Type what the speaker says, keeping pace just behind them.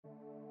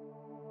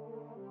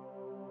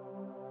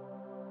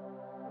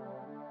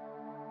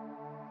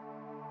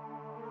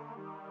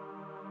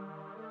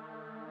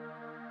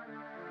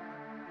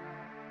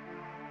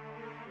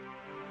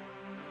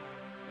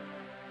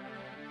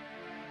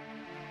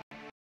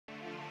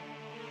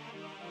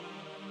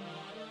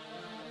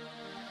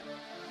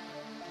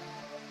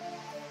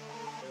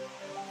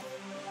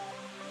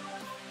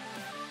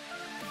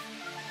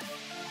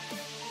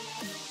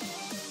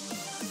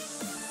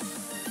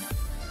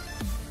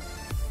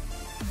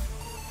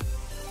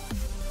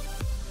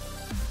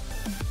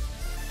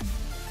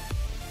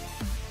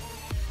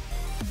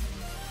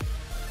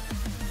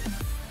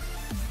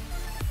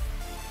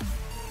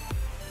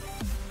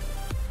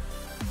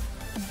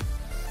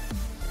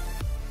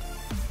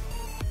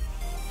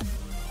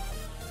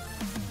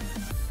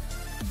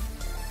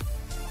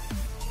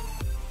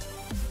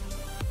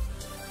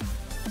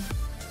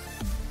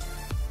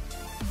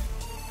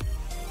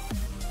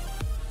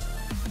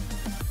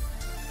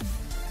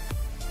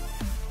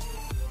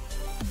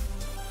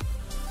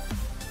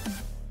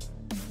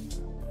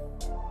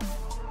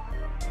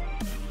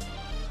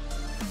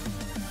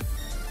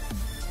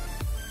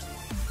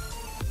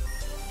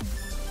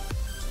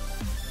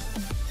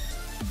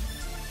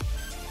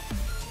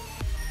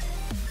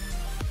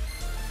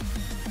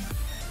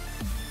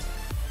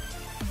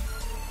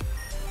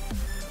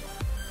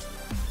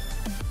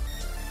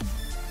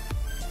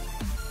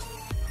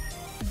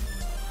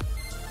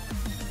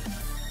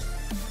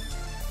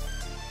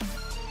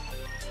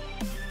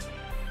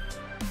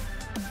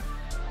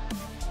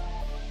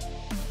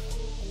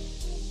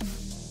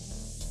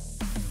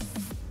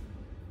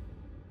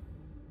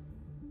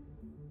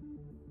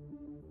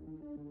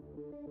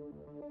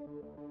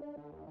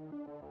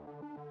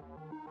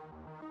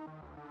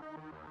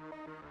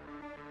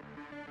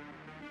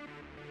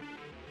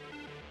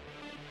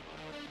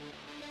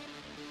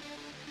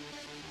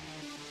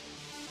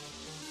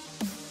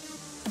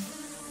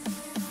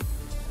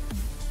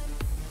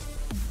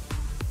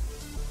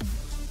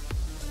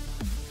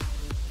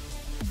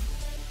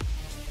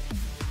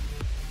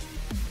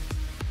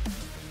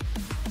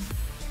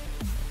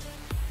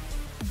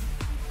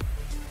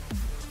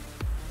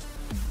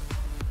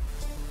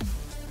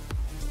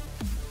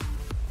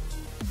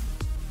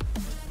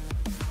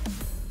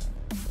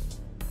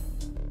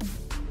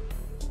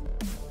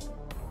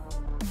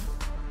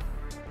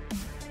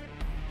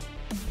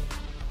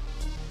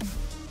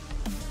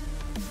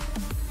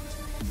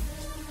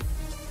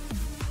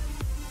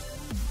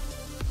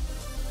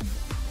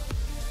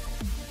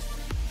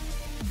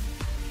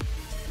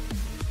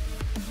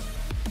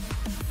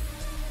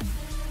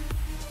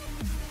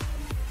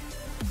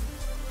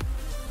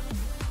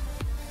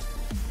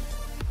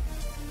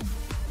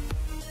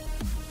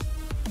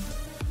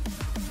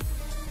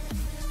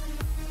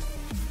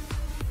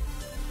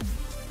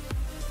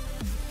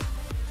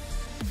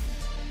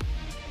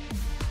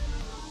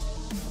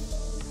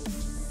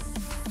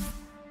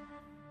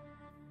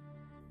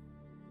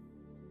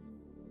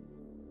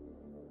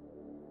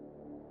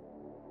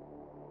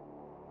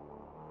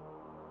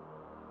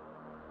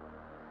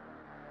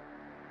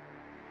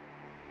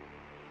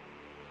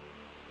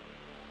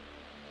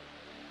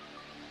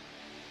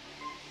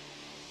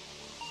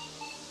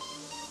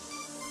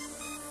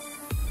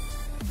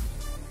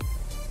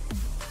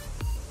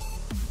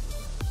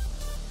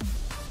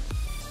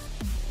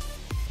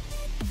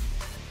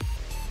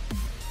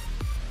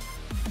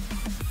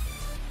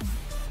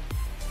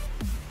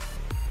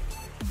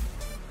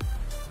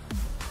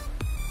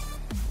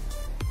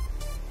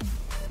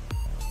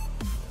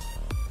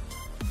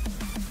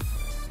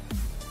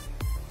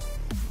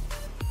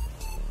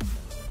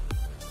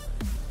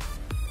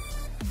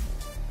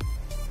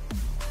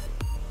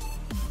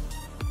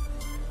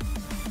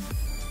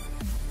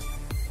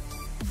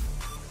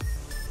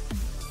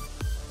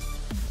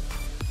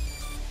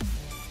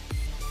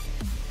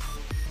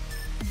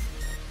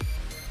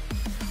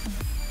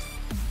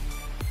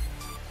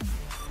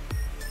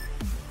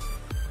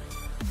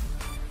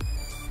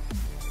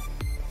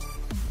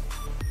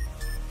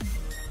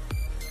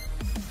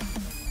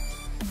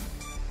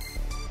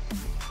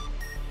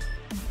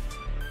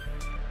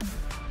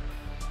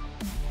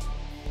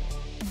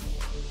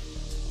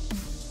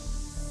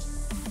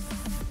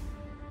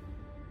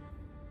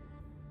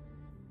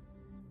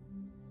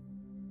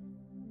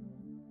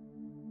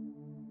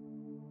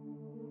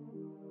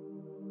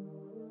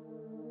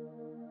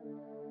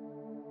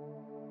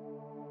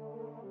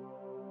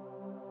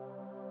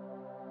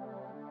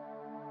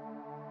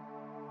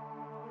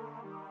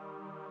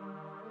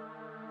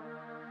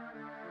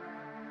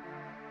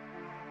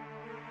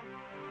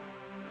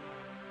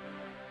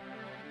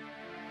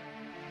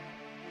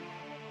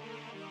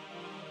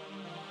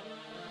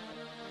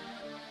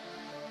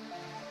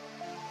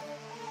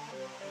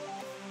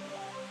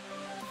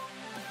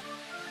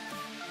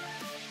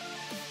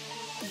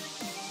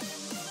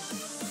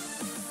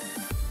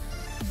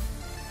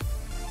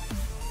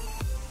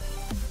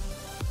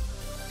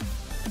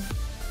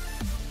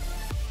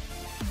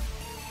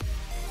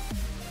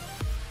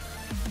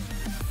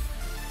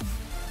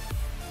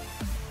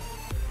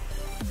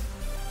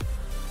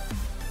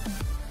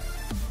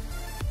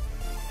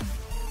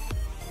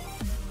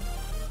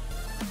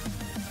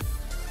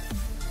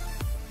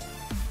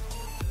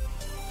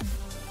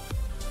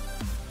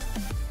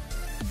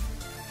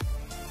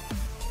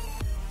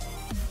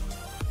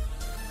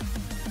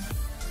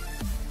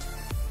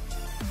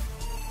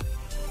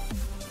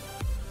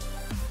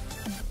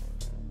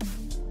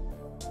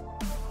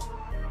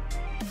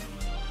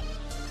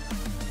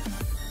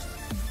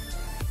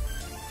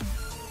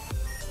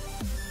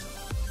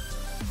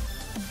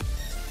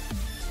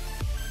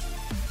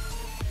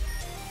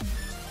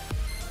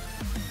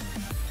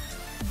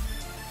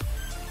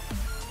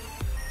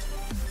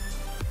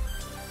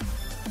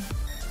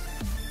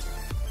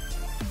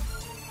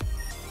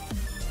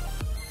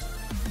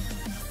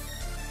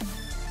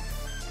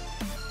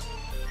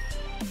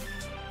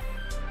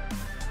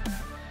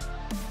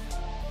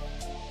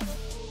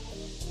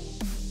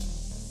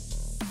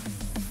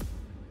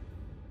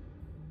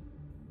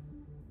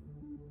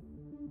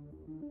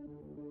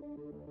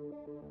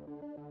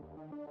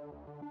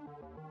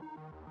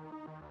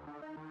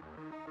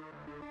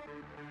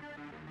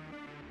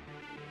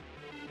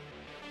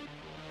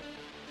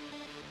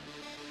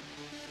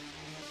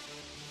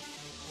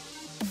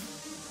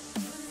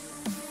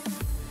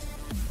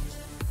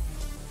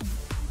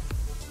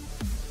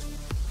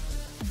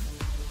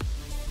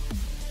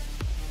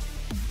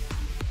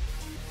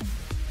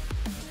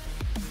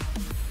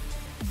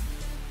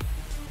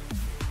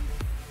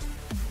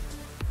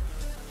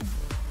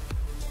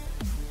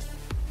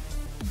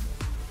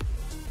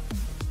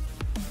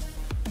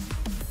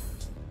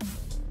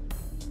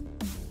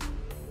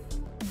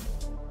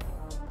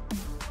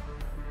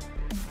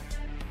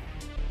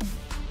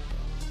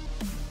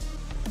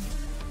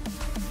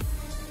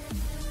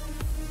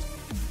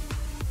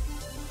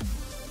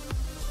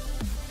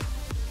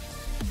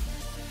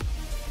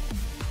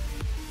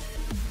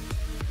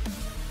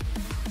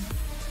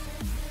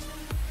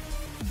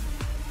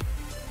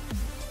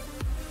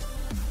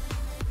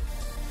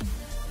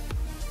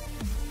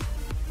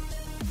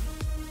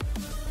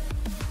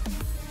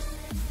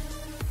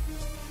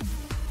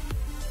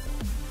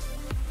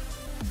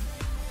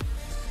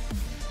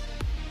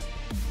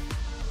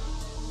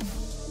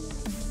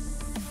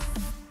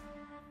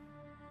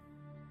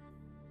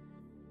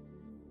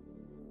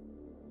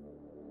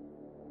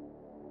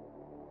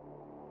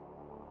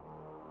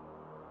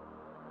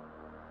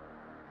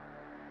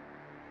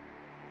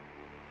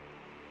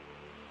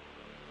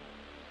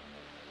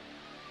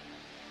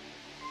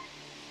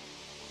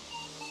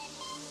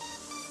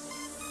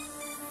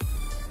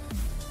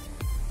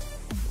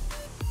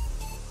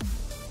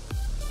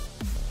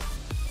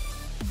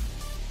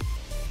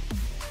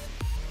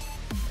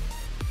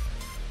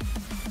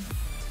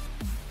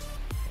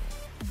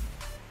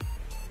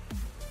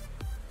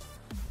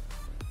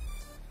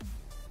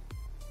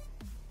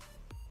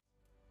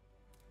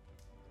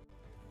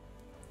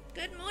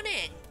Good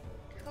morning.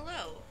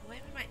 Hello. Where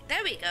am I?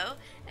 There we go.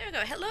 There we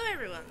go. Hello,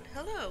 everyone.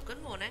 Hello.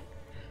 Good morning.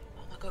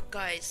 Oh my god,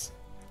 guys.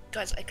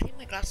 Guys, I cleaned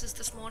my glasses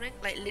this morning,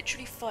 like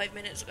literally 5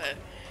 minutes ago,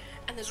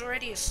 and there's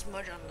already a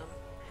smudge on them.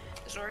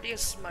 There's already a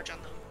smudge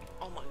on them.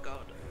 Oh my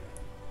god.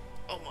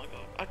 Oh my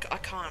god. I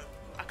can't.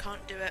 I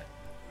can't do it.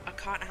 I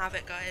can't have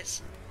it,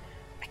 guys.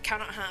 I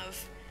cannot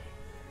have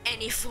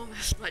any form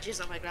of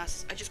smudges on my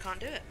glasses. I just can't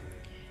do it.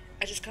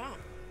 I just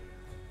can't.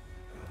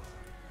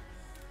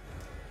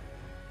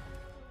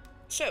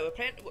 So,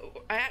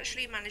 I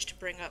actually managed to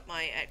bring up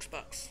my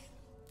Xbox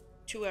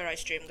to where I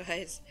stream,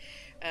 guys.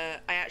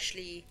 I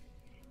actually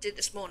did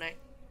this morning.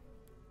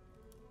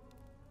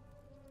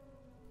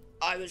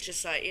 I was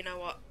just like, you know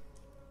what?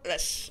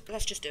 Let's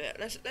just do it.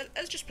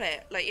 Let's just play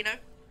it. Like, you know,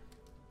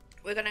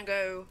 we're gonna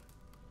go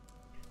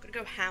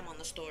ham on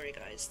the story,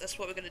 guys. That's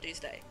what we're gonna do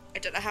today. I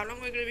don't know how long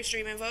we're gonna be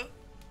streaming for,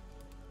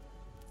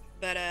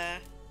 but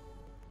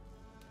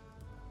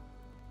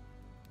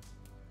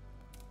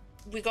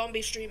we're gonna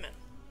be streaming.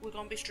 We're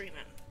gonna be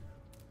streaming.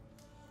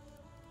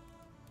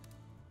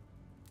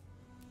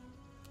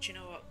 Do you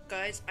know what,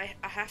 guys? I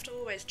have to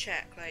always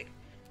check, like,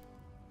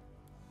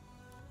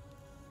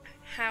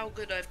 how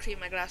good I've cleaned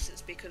my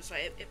glasses, because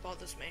like, it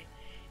bothers me.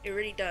 It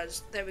really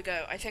does. There we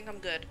go. I think I'm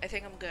good. I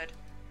think I'm good.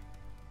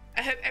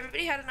 I hope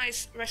everybody had a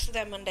nice rest of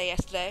their Monday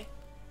yesterday.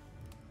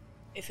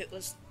 If it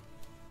was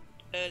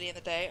early in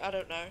the day, I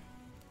don't know.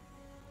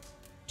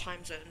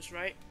 Time zones,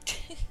 right?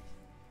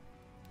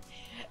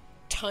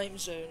 Time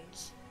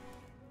zones.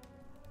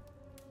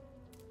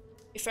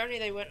 If only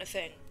they weren't a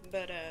thing,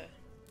 but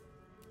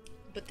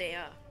they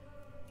are.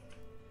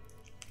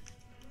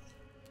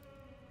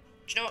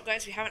 Do you know what,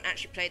 guys? We haven't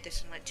actually played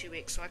this in like 2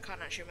 weeks, so I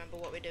can't actually remember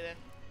what we're doing.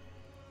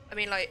 I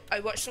mean, like,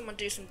 I watched someone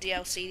do some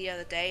DLC the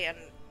other day, and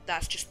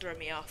that's just thrown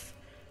me off.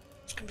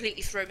 It's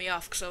completely thrown me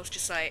off, because I was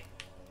just like,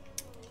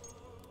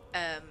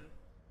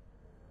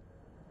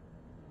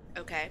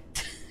 okay.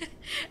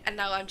 And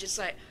now I'm just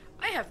like,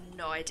 I have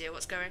no idea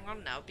what's going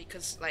on now,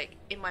 because, like,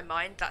 in my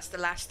mind, that's the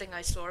last thing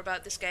I saw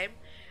about this game.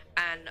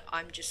 And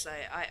I'm just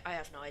like, I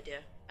have no idea.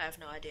 I have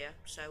no idea.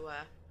 So,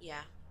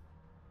 yeah.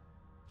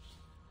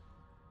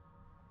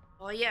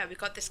 Oh yeah, we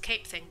got this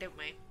cape thing, didn't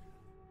we?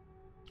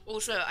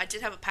 Also, I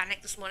did have a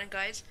panic this morning,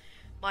 guys.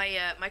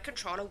 My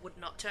controller would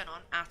not turn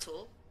on at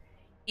all.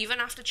 Even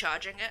after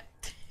charging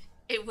it,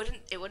 it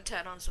wouldn't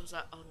turn on, so I was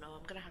like, oh no,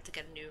 I'm gonna have to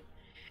get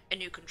a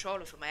new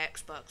controller for my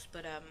Xbox.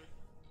 But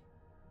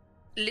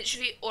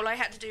literally all I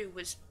had to do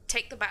was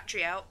take the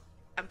battery out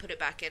and put it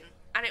back in,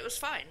 and it was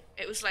fine.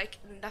 It was like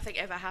nothing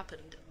ever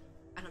happened,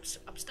 and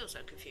I'm still so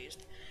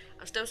confused.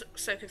 I'm still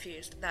so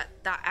confused that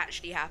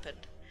actually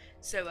happened.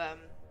 So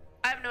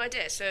I have no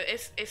idea. So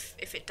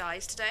if it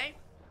dies today,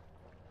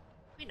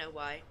 we know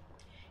why.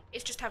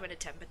 It's just having a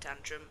temper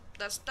tantrum.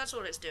 That's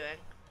all it's doing.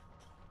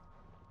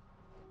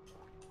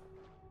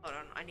 Hold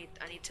on, I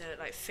need to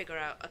like figure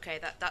out. Okay,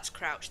 that's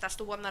crouch. That's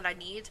the one that I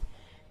need.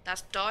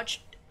 That's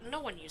dodge.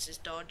 No one uses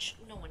dodge.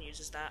 No one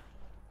uses that.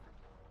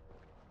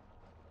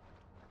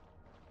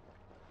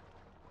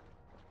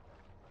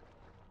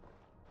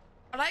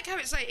 I like how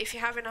it's like, if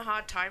you're having a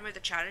hard time with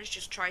the challenge,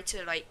 just try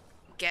to like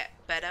get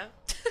better.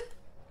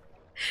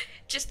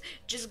 just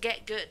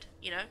get good,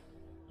 you know?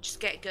 Just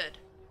get good.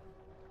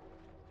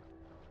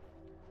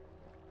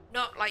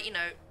 Not like, you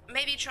know,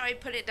 maybe try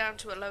put it down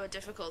to a lower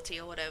difficulty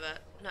or whatever.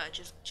 No,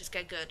 just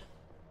get good.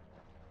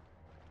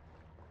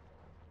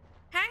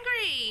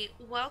 Hangry!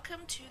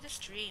 Welcome to the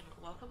stream.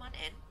 Welcome on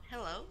in.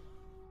 Hello.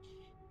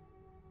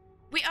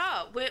 We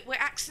are. We're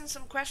asking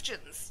some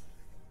questions.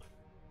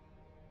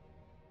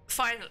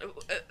 Finally,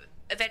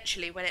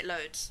 eventually, when it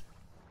loads.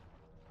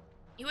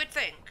 You would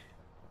think.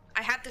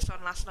 I had this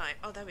on last night.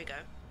 Oh, there we go.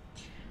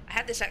 I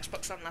had this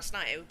Xbox on last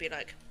night. It would be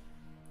like,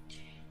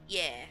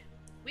 yeah,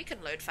 we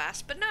can load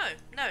fast. But no,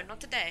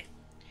 not today.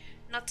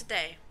 Not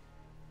today.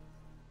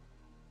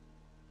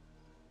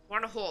 We're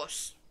on a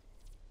horse.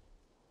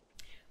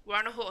 We're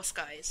on a horse,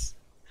 guys.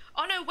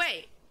 Oh no,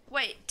 wait,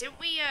 didn't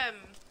we,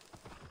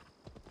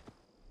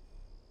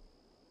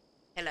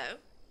 hello?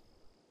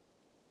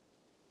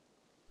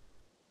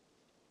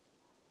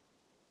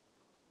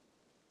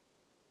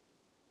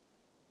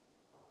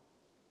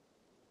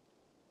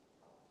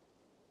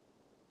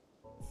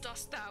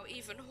 Dost thou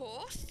even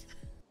horse?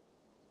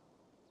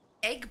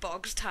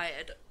 Eggbog's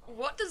tired.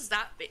 What does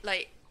that mean?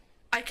 Like,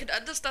 I can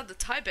understand the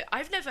tie bit.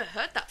 I've never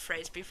heard that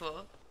phrase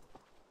before.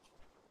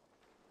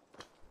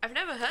 I've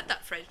never heard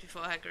that phrase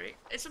before, Hagrid.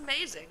 It's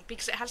amazing,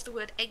 because it has the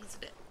word eggs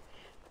in it.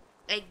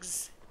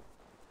 Eggs.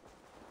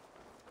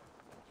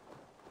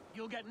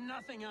 You'll get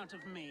nothing out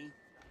of me.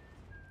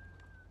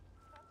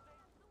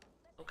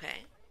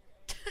 Okay.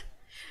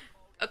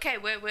 Okay,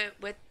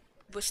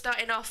 we're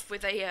starting off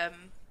with a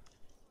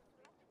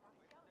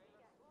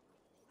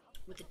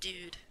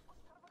dude.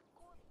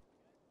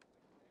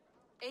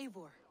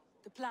 Eivor,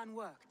 the plan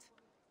worked.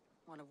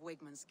 One of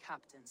Wigman's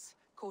captains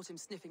caught him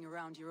sniffing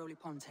around Euroli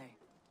Ponte.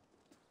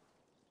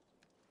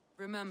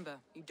 Remember,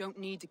 you don't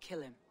need to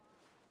kill him.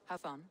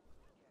 Have fun.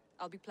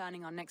 I'll be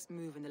planning our next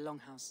move in the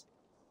Longhouse.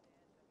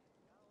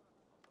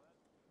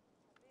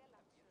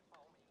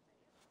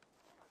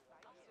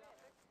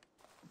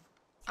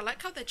 I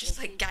like how they're just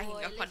like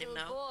ganging up on him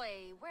little now. boy,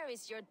 where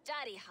is your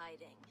daddy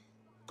hiding?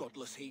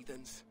 Godless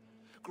heathens.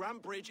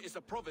 Grambridge is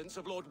a province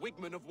of Lord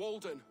Wigman of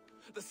Walden.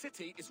 The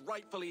city is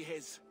rightfully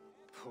his.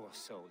 Poor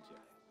soldier.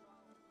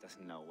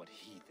 Doesn't know what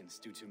heathens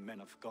do to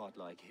men of God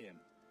like him.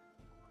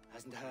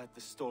 Hasn't heard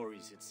the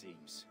stories, it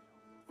seems.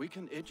 We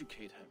can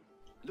educate him.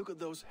 Look at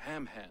those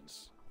ham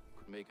hands.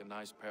 Could make a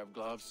nice pair of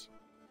gloves.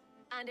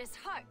 And his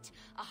heart,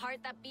 a heart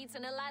that beats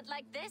in a lad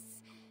like this?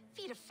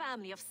 Feed a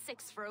family of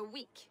 6 for a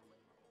week.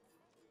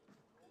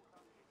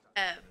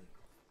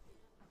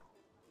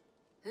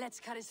 Let's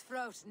cut his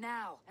throat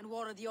now and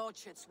water the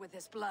orchards with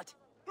his blood.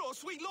 Oh,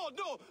 sweet lord,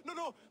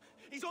 no.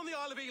 He's on the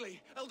Isle of Ely,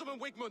 Ealdorman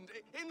Wigmund,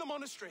 in the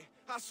monastery,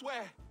 I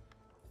swear.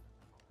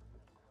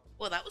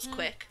 Well, that was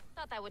quick.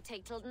 Thought that would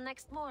take till the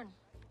next morn.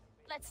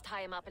 Let's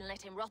tie him up and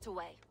let him rot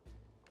away.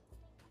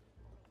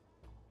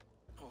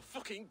 Oh,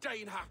 fucking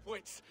Dane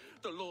half-wits.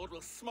 The Lord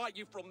will smite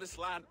you from this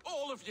land,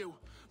 all of you.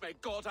 May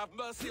God have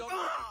mercy on...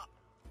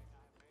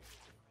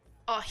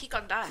 Oh, he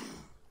gonna die.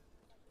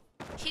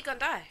 He gonna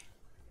die.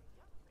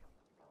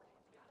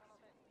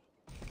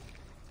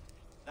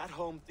 That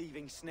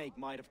home-thieving snake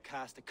might have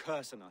cast a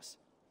curse on us.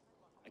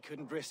 I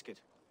couldn't risk it.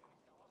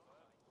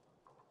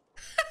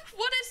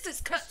 What is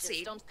this Just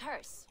cutscene? don't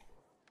curse.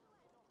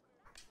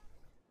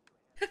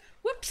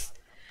 Whoops.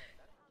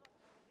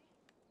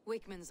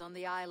 Wigman's on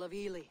the Isle of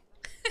Ely.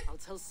 I'll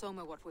tell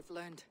Soma what we've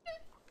learned.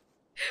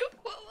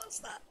 What was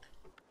that?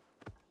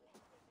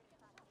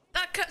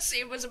 That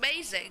cutscene was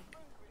amazing.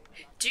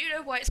 Do you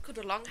know why it's called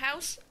a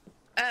longhouse?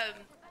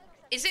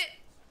 Is it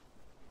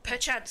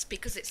perchance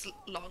because it's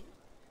long?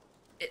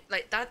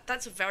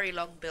 That's a very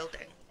long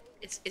building.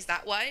 Is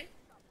that why?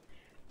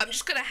 I'm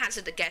just gonna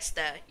hazard a guess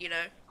there, you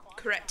know?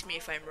 Correct me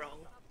if I'm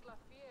wrong.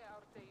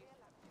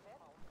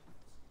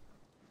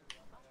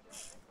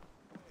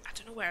 I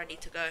don't know where I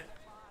need to go.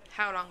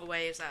 How long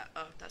away is that?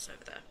 Oh, that's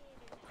over there.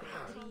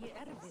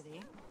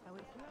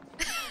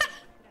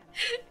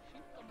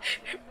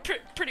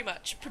 Pretty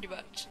much.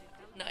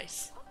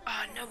 Nice.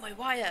 Oh no, my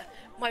wire.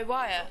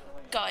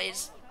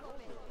 Guys,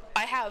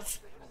 I have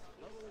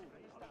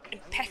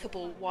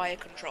impeccable wire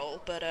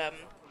control, but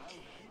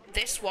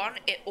this one,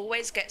 it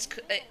always gets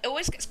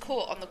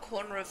caught on the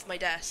corner of my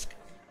desk,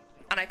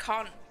 and I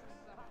can't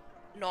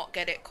not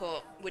get it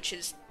caught, which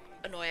is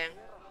annoying.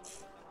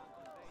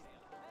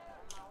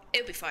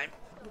 It'll be fine.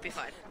 We'll be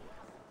fine.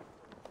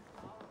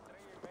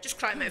 Just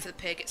climb over the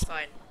pig, it's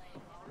fine.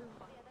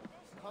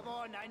 Come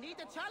on, I need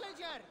a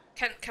challenger.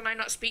 Can I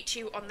not speak to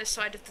you on this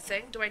side of the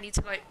thing? Do I need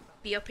to, like,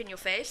 be up in your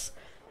face?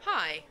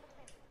 Hi.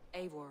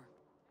 Eivor,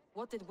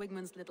 what did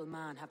Wigmund's little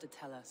man have to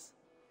tell us?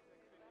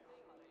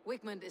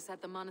 Wigmund is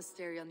at the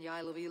monastery on the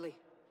Isle of Ely,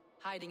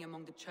 hiding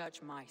among the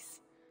church mice.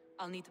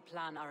 I'll need to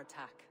plan our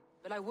attack,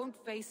 but I won't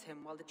face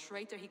him while the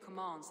traitor he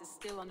commands is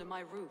still under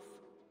my roof.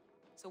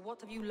 So what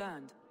have you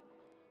learned?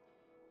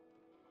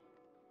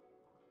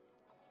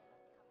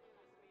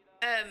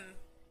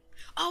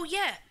 Oh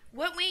yeah,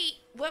 weren't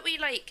we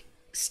like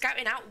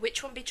scouting out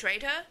which one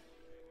betrayed her?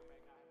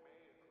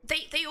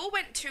 They all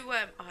went to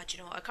oh, do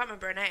you know what? I can't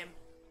remember her name.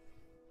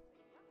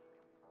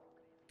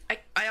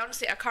 I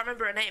honestly I can't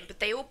remember her name, but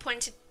they all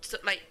pointed to,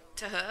 like,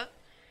 to her.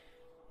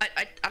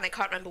 And I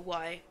can't remember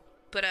why,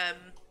 but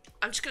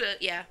I'm just gonna,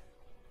 yeah.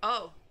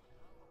 Oh,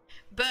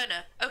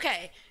 Burner.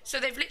 Okay, so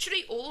they've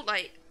literally all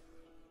like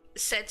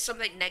said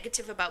something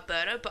negative about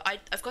Burner, but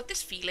I've got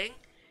this feeling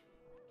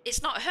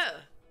it's not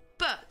her.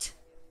 But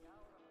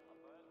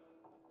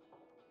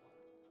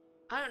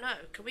I don't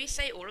know. Can we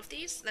say all of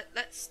these?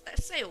 Let's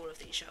say all of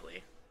these, shall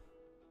we?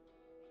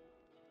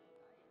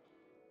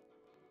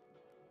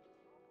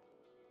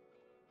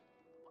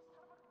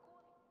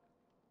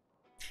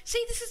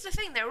 See, this is the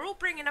thing. They're all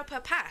bringing up her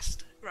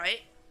past,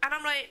 right? And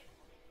I'm like,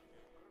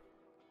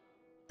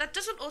 that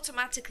doesn't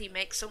automatically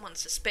make someone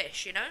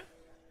suspicious, you know?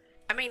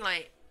 I mean,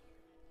 like,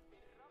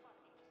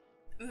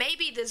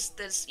 maybe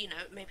there's you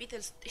know, maybe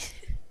there's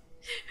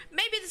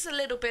maybe there's a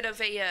little bit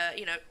of a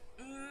you know,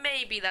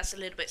 maybe that's a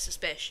little bit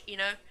suspicious, you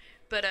know?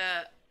 But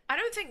I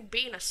don't think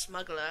being a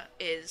smuggler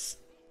is,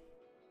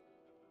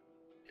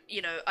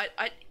 you know,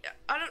 I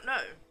don't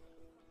know.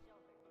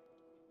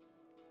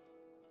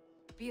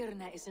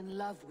 Birna is in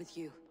love with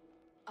you.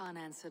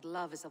 Unanswered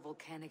love is a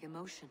volcanic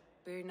emotion.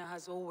 Birna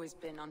has always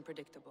been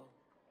unpredictable.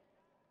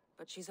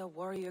 But she's a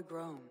warrior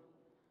grown.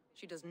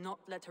 She does not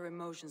let her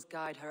emotions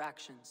guide her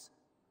actions.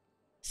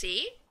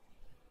 See?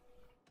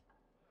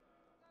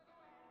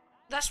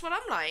 That's what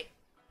I'm like.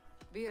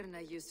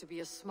 Birna used to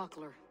be a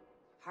smuggler.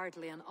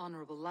 Hardly an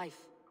honorable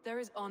life. There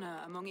is honor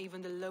among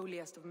even the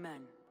lowliest of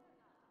men.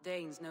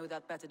 Danes know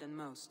that better than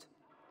most.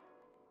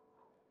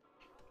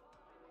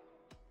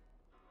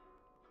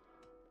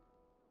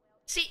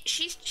 See,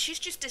 she's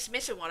just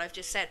dismissing what I've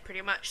just said,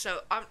 pretty much. So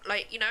I'm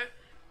like, you know,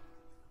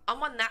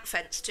 I'm on that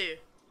fence too,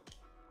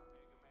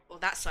 or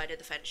that side of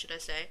the fence, should I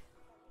say?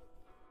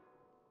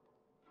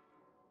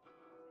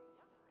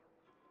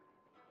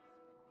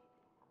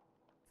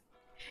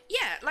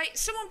 Yeah, like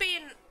someone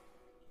being,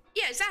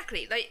 yeah,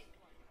 exactly. Like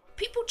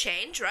people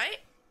change, right?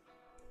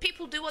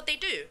 People do what they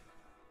do.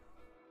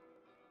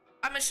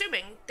 I'm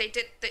assuming they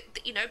did.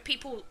 You know,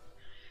 people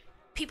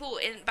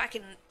in back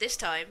in this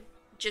time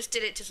just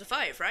did it to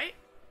survive, right?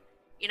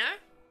 You know.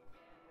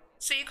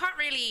 So you can't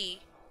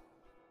really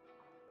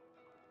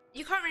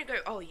go,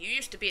 oh, you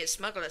used to be a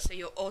smuggler, so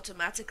you're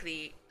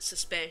automatically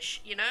suspicious.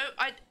 You know,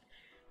 I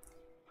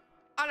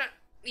don't.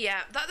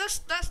 Yeah, that's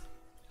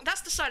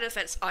the side of the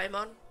fence I'm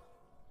on.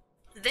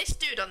 This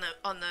dude on the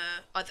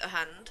other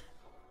hand,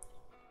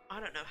 I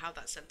don't know how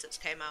that sentence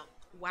came out.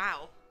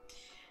 Wow.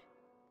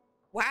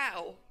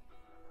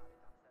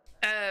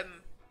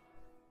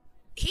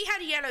 He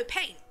had yellow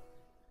paint.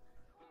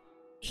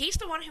 He's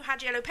the one who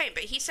had yellow paint,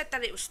 but he said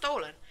that it was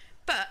stolen.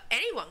 But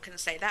anyone can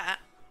say that.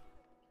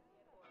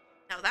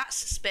 Now that's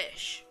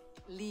suspicious.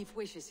 Leaf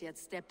wishes he had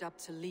stepped up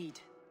to lead,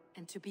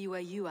 and to be where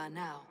you are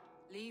now.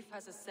 Leaf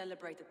has a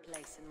celebrated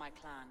place in my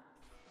clan.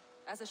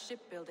 As a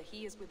shipbuilder,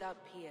 he is without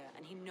peer,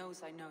 and he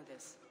knows I know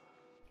this.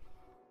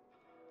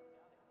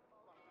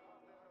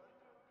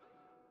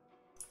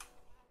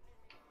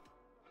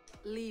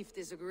 Leaf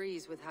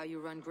disagrees with how you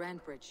run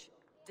Grandbridge.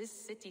 This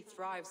city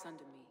thrives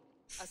under me,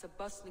 as a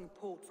bustling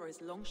port for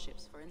his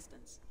longships, for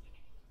instance.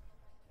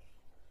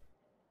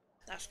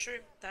 That's true.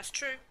 That's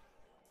true.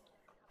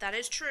 That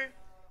is true.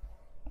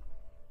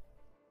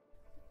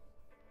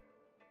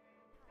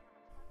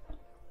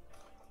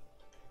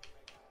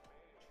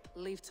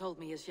 Leaf told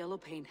me his yellow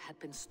paint had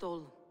been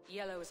stolen.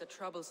 Yellow is a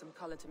troublesome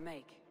color to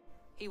make.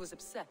 He was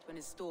upset when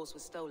his stores were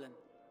stolen.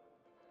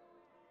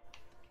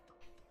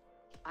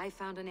 I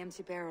found an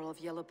empty barrel of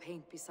yellow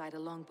paint beside a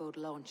longboat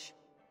launch.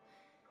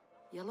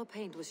 Yellow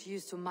paint was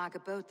used to mark a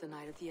boat the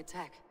night of the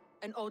attack.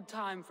 An odd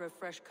time for a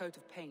fresh coat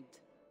of paint.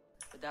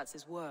 But that's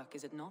his work,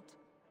 is it not?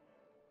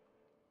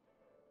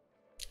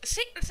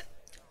 See,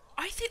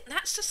 I think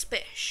that's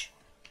suspicious.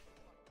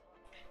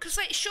 Because,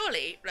 like,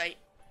 surely, like,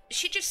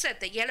 she just said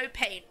that yellow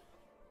paint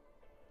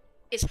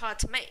is hard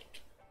to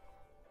make.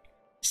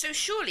 So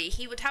surely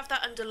he would have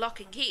that under lock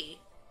and key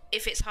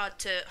if it's hard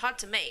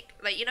to make.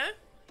 Like, you know?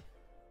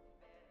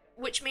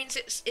 Which means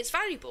it's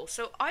valuable.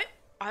 So I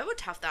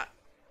would have that.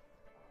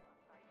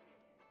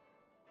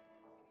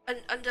 And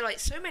under, like,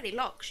 so many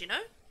locks, you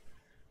know?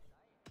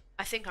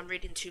 I think I'm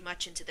reading too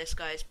much into this,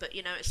 guys, but,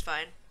 you know, it's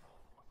fine.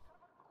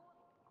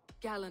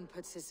 Galen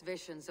puts his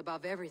visions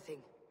above everything,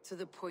 to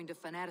the point of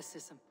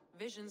fanaticism.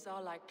 Visions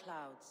are like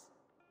clouds.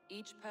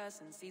 Each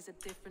person sees a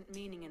different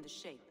meaning in the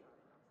shape,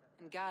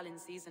 and Galen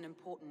sees an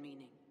important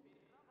meaning.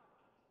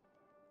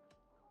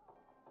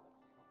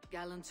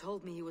 Galen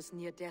told me he was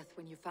near death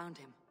when you found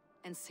him,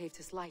 and saved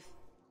his life.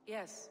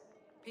 Yes,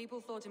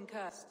 people thought him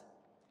cursed.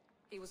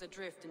 He was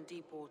adrift in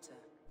deep water.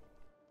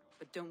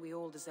 But don't we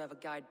all deserve a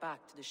guide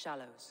back to the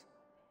shallows?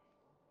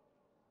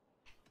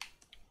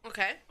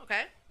 Okay.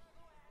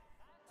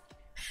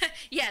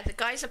 Yeah, the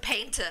guy's a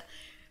painter.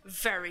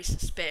 Very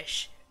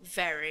suspicious.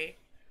 Very.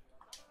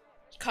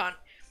 Can't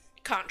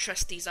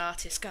trust these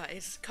artists,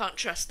 guys. Can't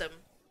trust them.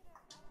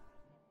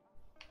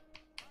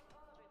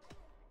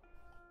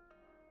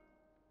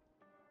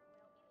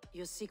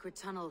 Your secret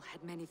tunnel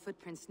had many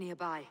footprints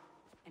nearby,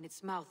 and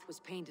its mouth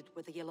was painted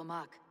with a yellow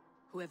mark.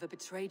 Whoever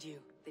betrayed you,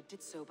 they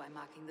did so by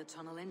marking the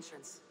tunnel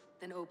entrance,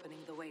 then opening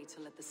the way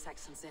to let the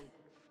Saxons in.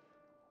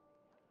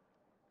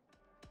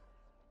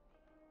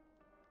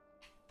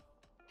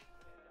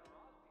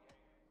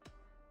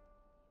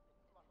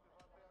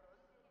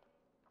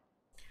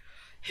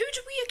 Who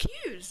do we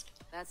accuse?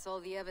 That's all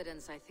the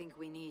evidence I think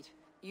we need.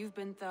 You've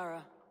been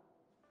thorough.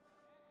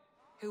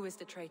 Who is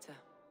the traitor?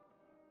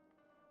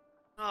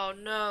 Oh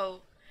no.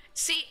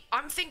 See,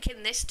 I'm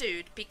thinking this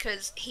dude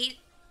because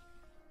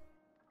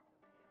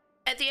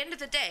at the end of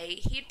the day,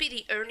 he'd be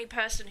the only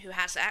person who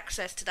has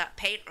access to that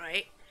paint,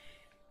 right?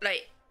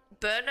 Like,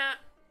 Berna,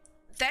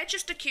 they're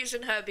just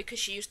accusing her because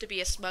she used to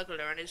be a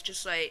smuggler, and it's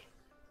just like,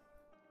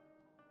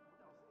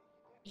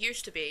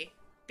 used to be,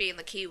 being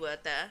the key word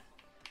there.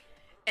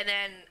 And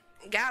then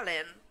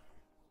Galen,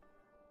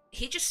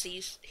 he just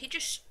sees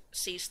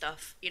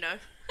stuff, you know?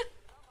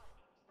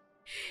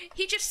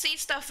 He just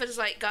sees stuff as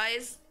like,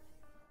 guys,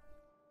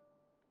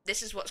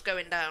 this is what's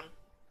going down.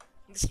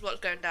 This is what's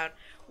going down.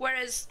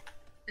 Whereas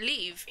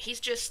Leave, he's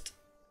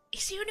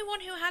the only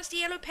one who has the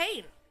yellow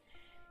paint.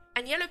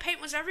 And yellow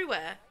paint was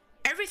everywhere.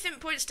 Everything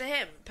points to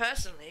him,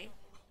 personally.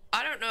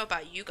 I don't know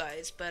about you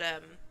guys, but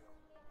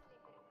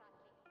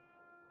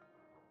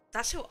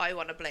that's who I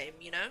want to blame,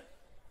 you know?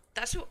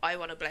 That's who I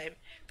want to blame.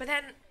 But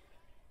then,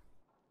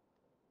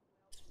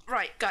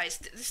 right, guys,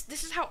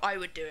 this is how I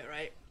would do it,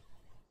 right?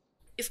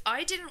 If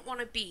I didn't want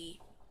to be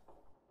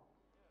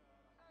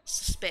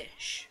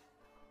suspicious,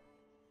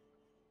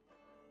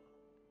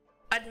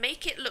 I'd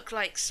make it look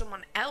like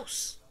someone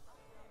else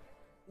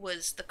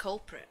was the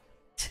culprit.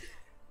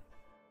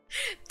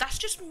 That's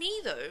just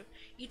me, though.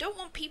 You don't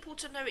want people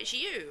to know it's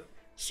you,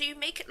 so you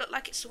make it look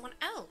like it's someone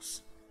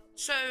else.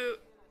 So,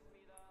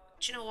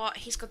 do you know what?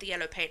 He's got the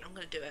yellow paint. I'm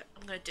gonna do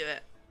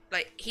it.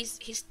 Like,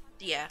 he's,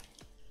 yeah.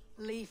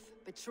 Leaf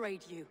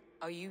betrayed you.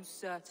 Are you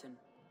certain?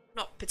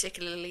 Not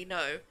particularly,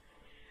 no.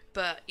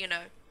 But, you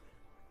know.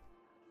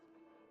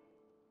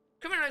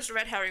 Criminalize the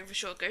red herring for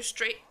sure. Go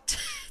straight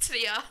to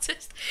trust the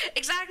artist.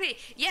 Exactly.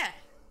 Yeah.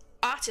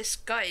 Artists,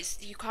 guys,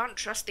 you can't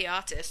trust the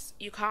artist.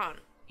 You can't.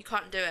 You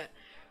can't do it.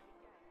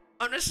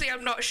 Honestly,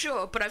 I'm not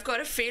sure, but I've got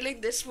a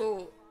feeling this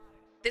will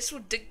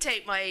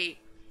dictate my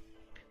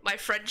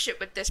friendship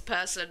with this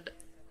person.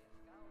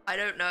 I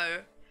don't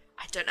know.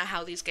 I don't know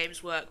how these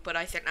games work, but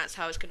I think that's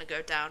how it's gonna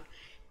go down.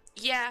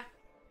 Yeah,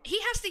 he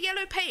has the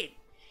yellow paint.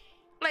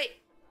 Like,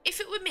 if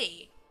it were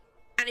me,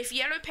 and if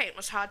yellow paint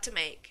was hard to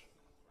make,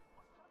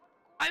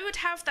 I would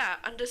have that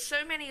under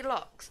so many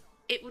locks.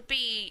 It would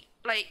be,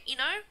 like, you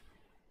know?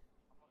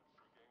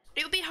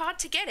 It would be hard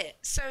to get it,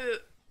 so...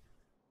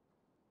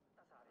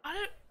 I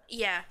don't...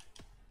 Yeah.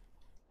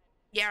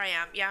 Yeah, I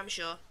am. Yeah, I'm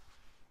sure.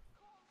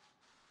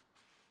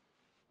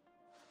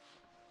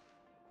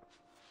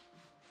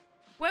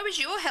 Where was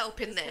your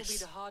help in This will this? be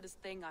the hardest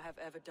thing I have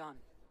ever done.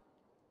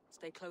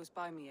 Stay close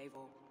by me,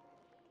 Eivor.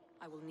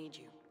 I will need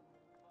you.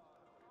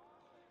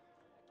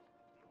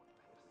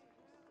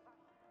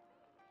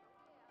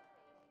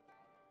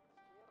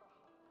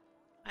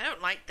 I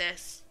don't like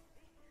this.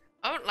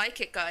 I don't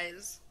like it,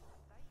 guys.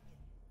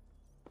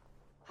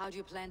 How do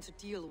you plan to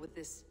deal with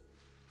this?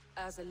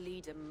 As a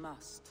leader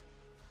must.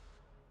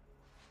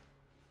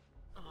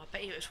 Oh, I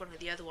bet you it's one of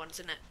the other ones,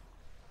 isn't it?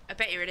 I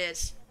bet you it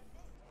is.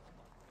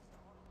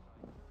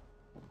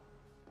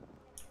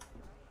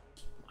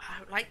 I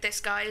don't like this,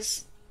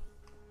 guys.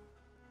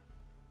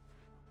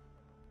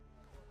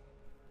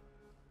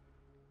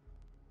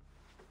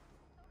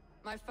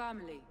 My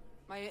family,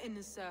 my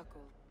inner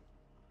circle.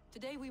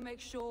 Today we make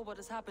sure what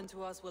has happened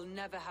to us will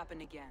never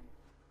happen again.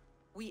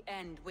 We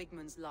end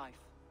Wigmund's life.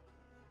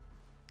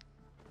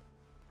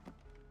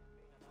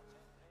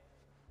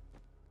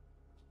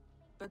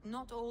 But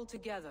not all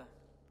together.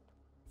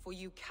 For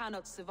you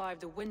cannot survive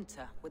the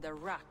winter with a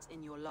rat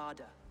in your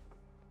larder.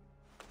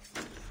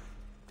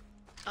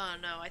 Oh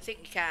no, I think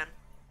you can.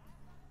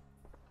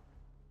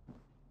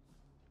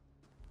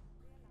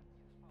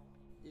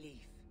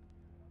 Leave.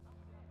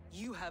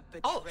 You have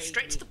betrayed Oh,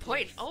 straight to the me,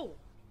 point. Leif. Oh.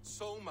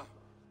 Soma,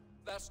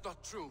 that's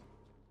not true.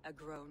 A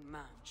grown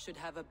man should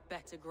have a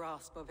better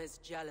grasp of his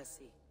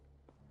jealousy.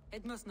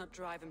 It must not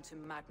drive him to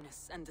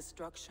madness and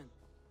destruction.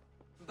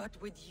 But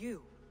with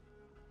you,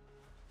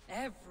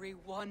 every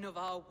one of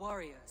our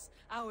warriors,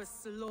 our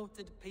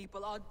slaughtered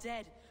people are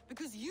dead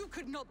because you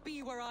could not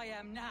be where I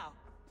am now.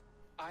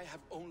 I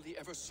have only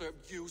ever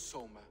served you,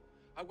 Soma.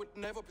 I would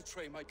never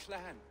betray my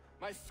clan,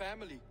 my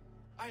family.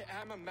 I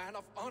am a man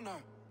of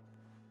honor.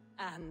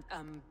 And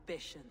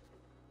ambition.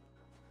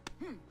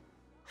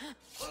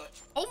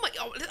 Oh my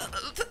god.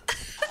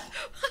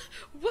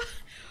 What?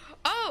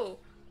 Oh.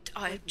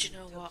 Do you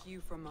know Took what?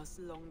 you from us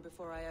long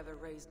before I ever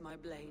raised my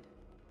blade.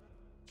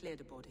 Clear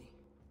the body.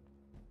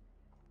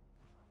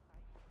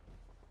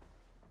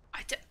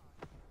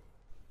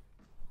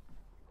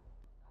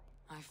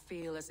 I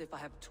feel as if I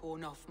have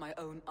torn off my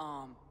own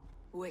arm.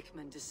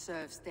 Wigmund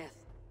deserves death.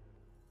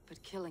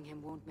 But killing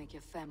him won't make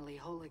your family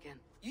whole again.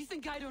 You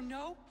think I don't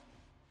know?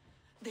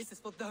 This is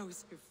for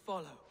those who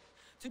follow.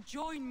 To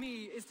join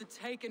me is to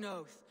take an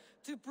oath.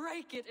 To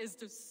break it is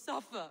to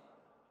suffer.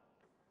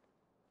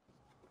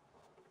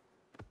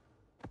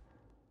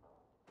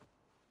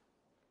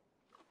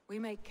 We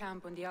make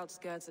camp on the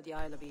outskirts of the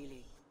Isle of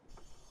Ely.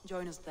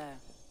 Join us there.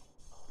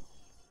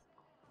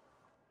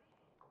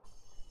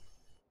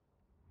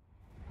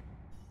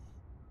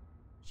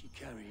 She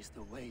carries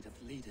the weight of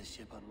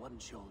leadership on one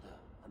shoulder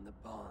and the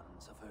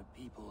bonds of her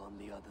people on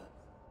the other.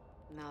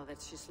 Now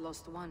that she's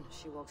lost one,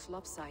 she walks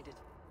lopsided.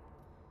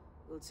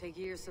 It will take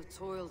years of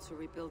toil to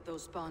rebuild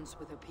those bonds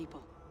with her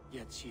people.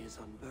 Yet she is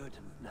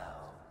unburdened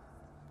now.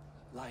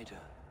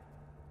 Lighter.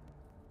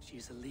 She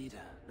is a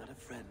leader, not a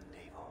friend,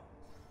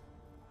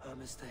 Eivor. Her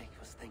mistake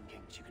was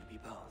thinking she could be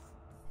both.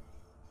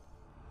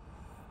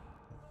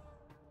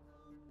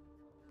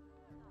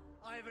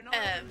 I have an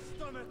iron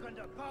stomach and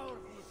a powerful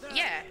thirst.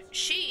 Yeah,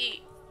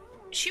 she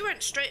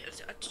went straight.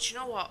 Did you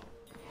know what?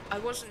 I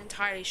wasn't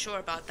entirely sure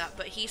about that,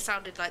 but he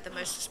sounded like the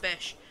most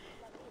suspicious.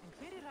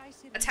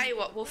 I tell you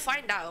what, we'll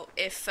find out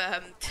if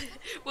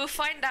we'll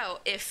find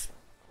out if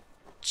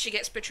she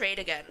gets betrayed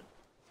again.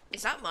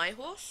 Is that my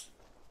horse?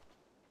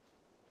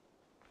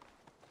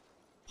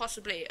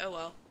 Possibly. Oh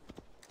well.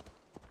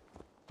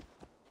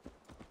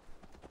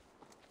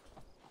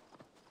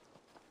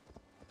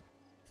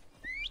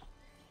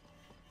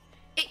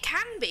 It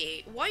can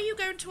be. Why are you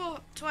going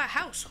to a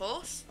house,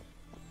 horse?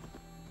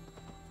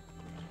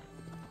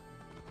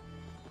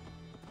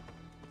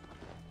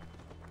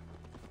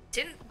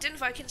 Didn't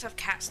Vikings have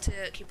cats to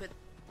keep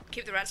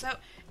the rats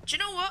out? Do you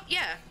know what?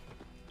 Yeah,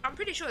 I'm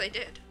pretty sure they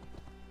did.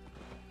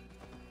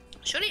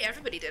 Surely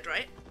everybody did,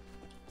 right?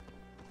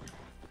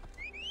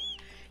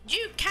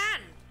 You can.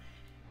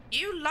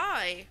 You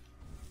lie.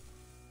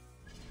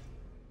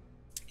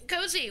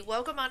 Cozy,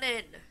 welcome on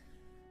in.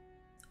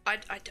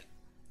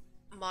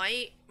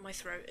 My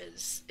throat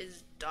is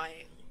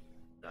dying,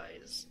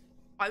 guys.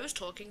 I was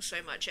talking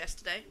so much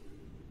yesterday.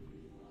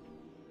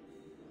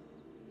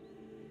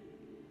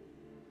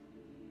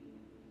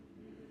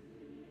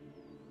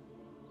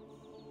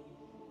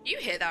 You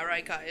hear that,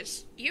 right,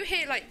 guys? You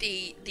hear like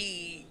the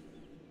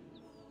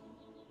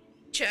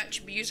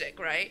church music,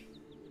 right?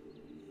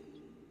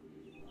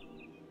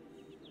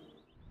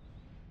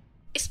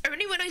 It's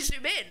only when I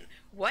zoom in.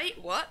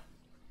 Wait, what?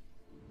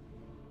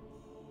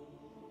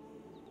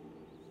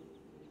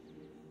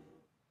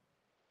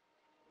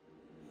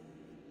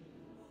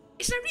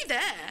 It's only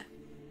there.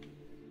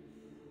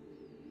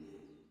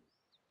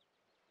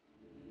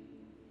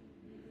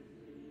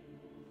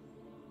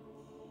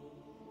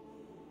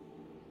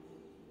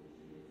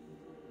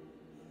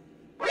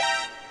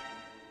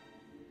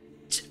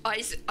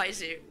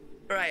 Izu.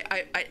 Right,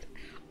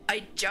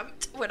 I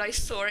jumped when I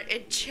saw it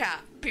in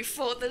chat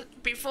before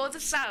the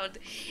sound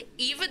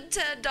even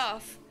turned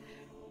off.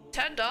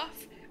 Turned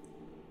off.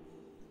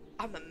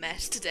 I'm a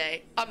mess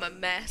today. I'm a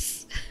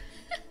mess.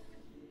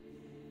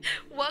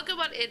 Welcome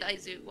on in,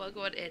 Izu.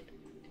 Welcome on in.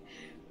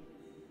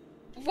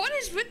 What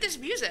is with this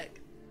music?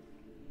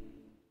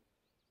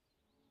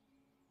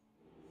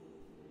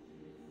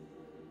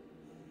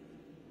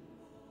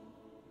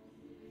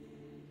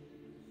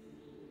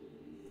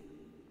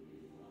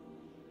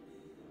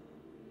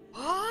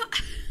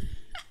 What?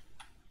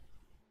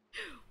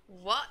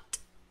 What?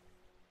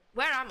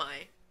 Where am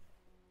I?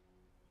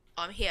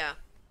 I'm here.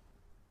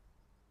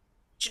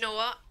 Do you know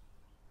what?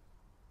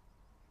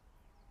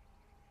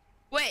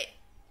 Wait,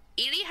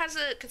 Ely has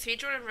a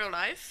cathedral in real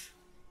life?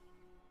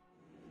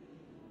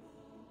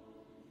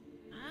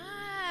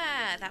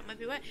 Ah, that might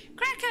be why.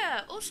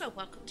 Cracker! Also,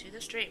 welcome to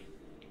the stream.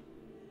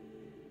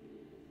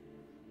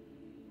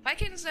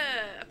 Vikings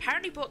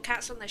apparently brought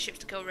cats on their ships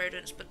to kill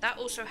rodents, but that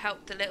also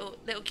helped the little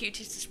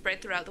cuties to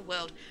spread throughout the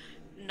world.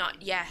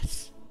 Not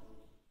yes.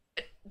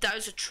 That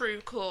was a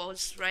true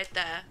cause right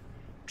there.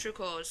 True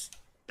cause.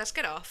 Let's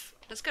get off.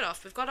 Let's get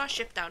off. We've got our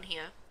ship down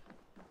here.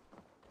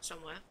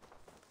 Somewhere.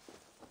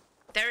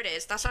 There it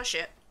is. That's our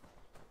ship.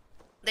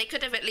 They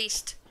could have at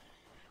least...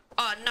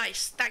 Oh,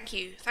 nice. Thank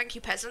you. Thank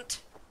you,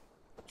 peasant.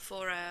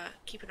 For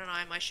keeping an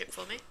eye on my ship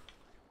for me.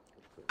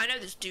 I know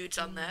there's dudes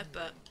on there,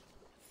 but...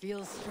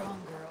 Feel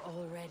stronger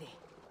already.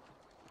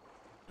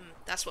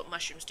 That's what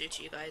mushrooms do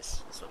to you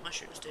guys. That's what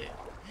mushrooms do.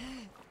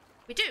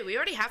 We do. We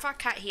already have our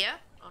cat here.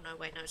 Oh, no.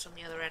 Wait, no. It's on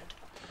the other end.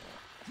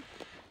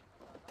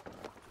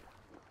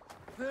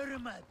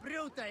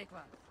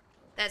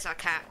 There's our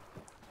cat.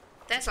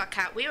 There's our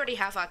cat. We already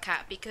have our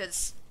cat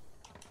because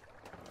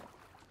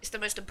it's the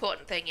most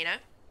important thing, you know?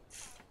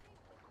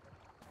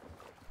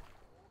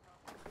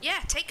 Yeah,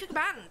 take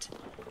command.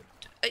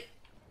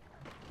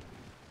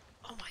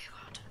 Oh my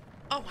god.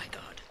 Oh my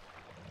god.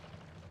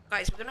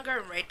 Guys, we're gonna go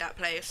and raid that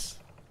place.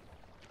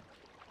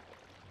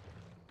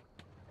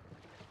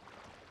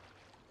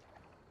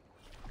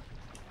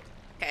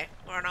 Okay,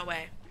 we're on our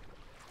way.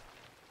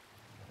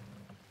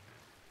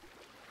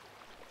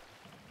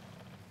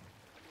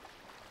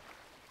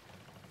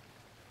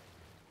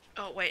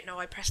 Oh wait, no,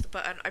 I pressed the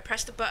button. I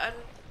pressed the button.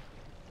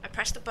 I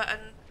pressed the button.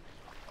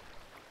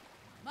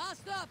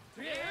 Master!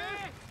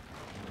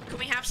 Can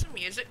we have some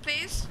music,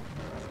 please?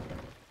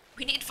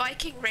 We need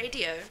Viking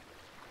radio.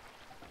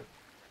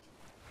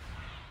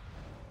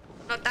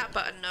 Not that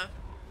button, no.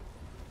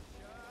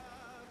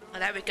 Oh,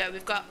 there we go.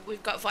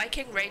 We've got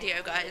Viking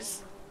radio,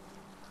 guys.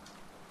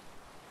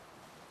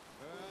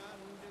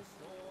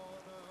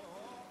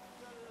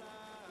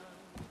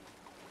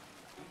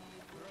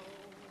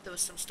 There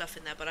was some stuff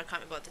in there, but I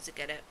can't be bothered to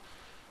get it.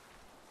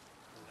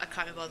 I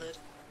can't be bothered.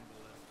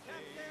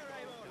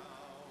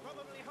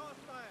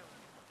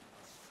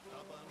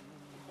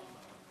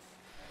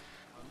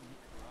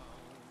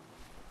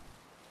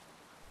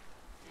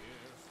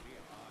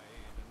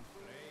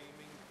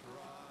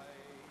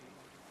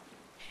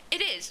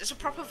 It is. It's a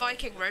proper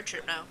Viking road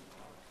trip now.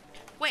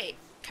 Wait,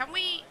 can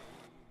we?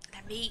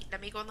 Let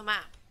me go on the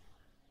map.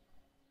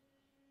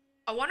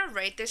 I want to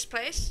raid this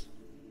place.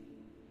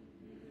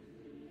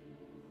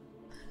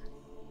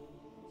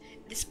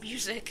 This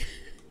music.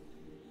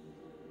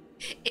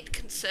 It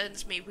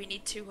concerns me. We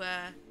need to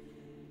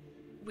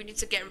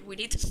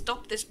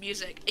stop this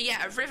music.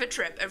 Yeah, a river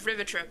trip,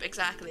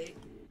 exactly.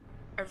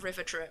 A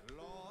river trip.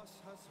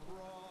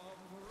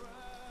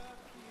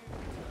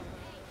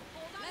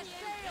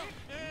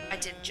 I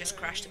didn't just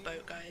crash the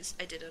boat, guys.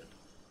 I didn't.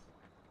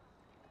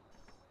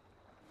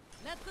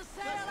 Let the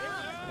sail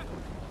out!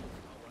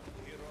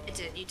 I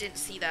didn't. You didn't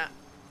see that.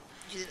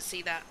 You didn't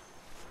see that.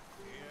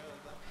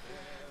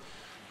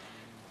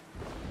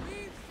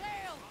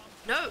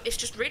 No, it's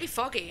just really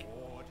foggy.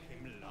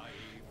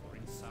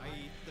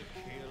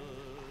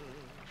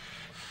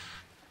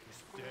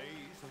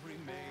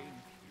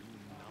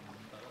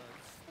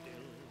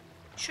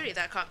 Surely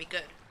that can't be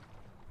good.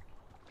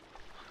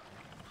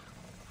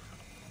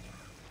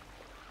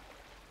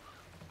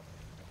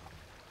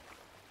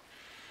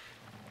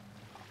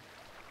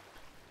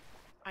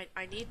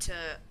 I need to...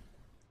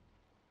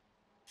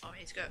 Oh, I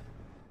need to go.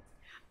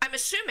 I'm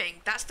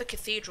assuming that's the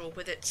cathedral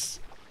with its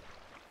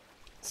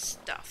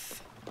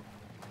stuff.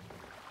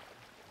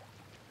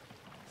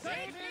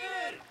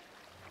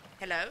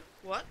 Hello?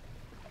 What?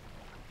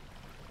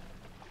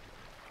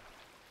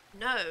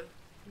 No.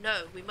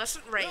 No, we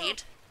mustn't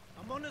raid.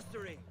 A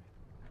monastery.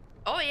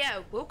 Oh yeah,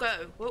 we'll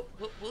go.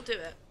 We'll do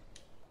it.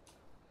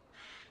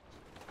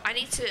 I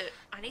need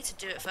to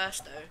do it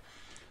first though.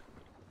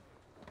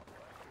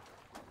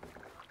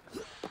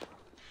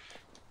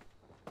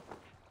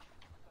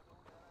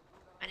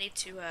 I need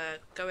to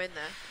go in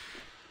there.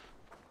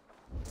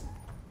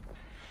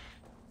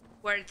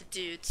 Where are the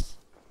dudes?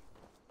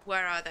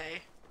 Where are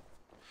they?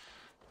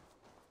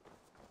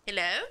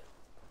 Hello?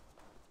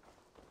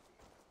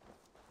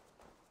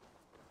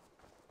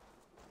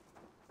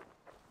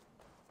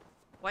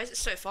 Why is it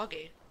so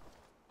foggy?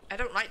 I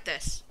don't like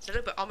this. It's a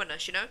little bit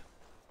ominous, you know?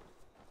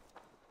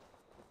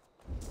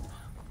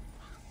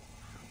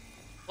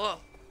 Oh,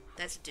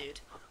 there's a dude.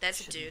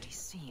 There's a dude. Be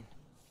seen.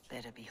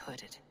 Better be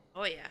hooded.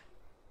 Oh yeah.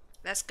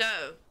 Let's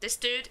go. This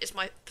dude is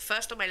the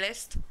first on my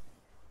list.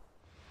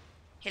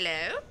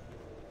 Hello?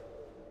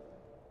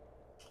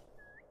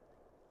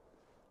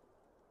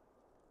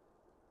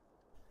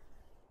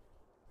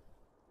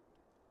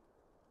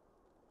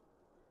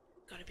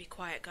 Gotta be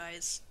quiet,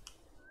 guys.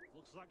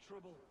 Looks like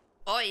trouble.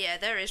 Oh yeah,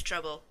 there is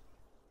trouble.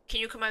 Can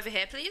you come over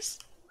here, please?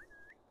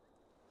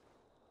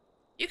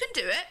 You can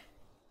do it.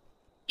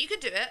 You can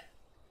do it.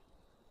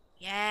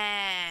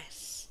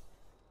 Yes.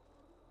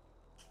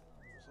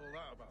 What's all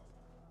that about?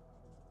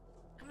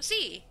 Come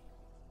see.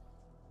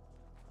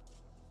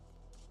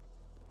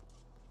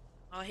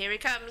 Oh, here he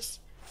comes.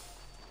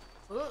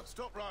 Oh.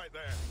 Stop right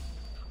there.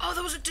 Oh,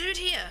 there was a dude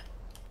here.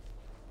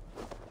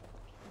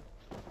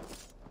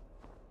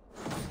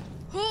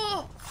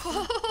 Oh,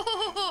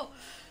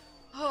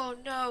 oh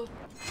no.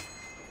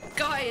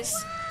 Guys.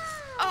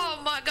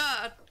 Oh my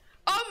god.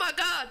 Oh my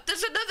god.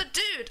 There's another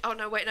dude. Oh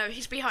no, wait, no.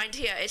 He's behind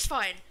here. It's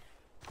fine.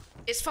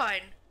 It's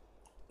fine.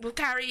 We'll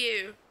carry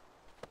you.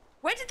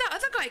 Where did that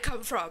other guy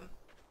come from?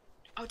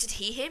 Oh, did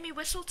he hear me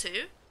whistle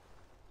too?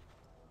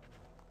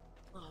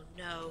 Oh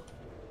no.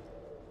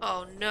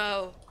 Oh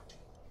no.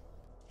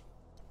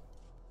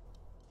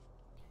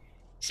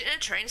 Sitting in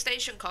a train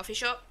station, coffee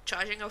shop,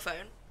 charging your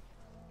phone.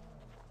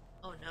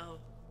 Oh no.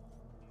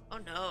 Oh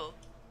no.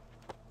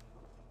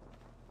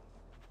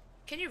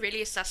 Can you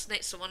really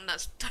assassinate someone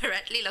that's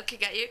directly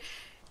looking at you?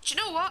 Do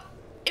you know what?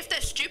 If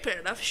they're stupid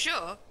enough,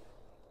 sure.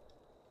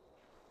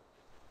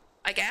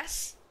 I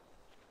guess.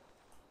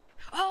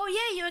 Oh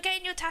yeah, you were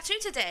getting your tattoo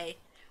today.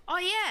 Oh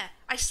yeah,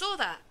 I saw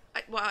that.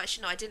 Well,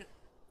 actually no, I didn't.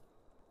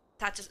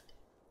 That just,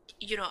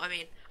 you know what I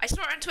mean. I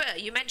saw it on Twitter.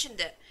 You mentioned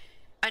it.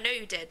 I know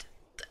you did.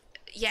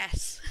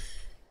 Yes.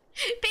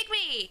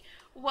 Pygmy,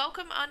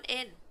 welcome on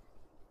in.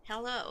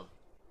 Hello.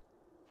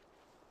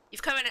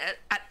 You've come in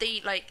at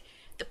the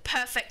the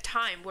perfect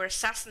time. We're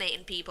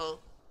assassinating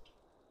people.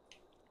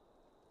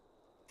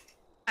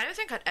 I don't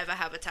think I'd ever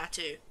have a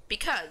tattoo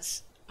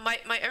because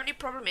my only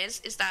problem is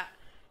that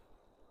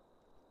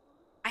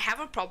I have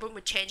a problem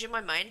with changing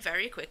my mind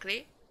very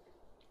quickly.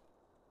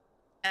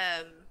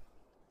 I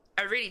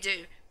really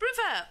do.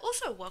 Bruva,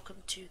 also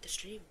welcome to the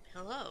stream.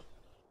 Hello.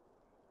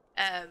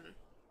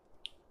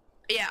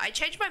 Yeah, I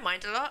change my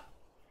mind a lot.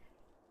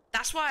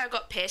 That's why I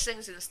got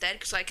piercings instead,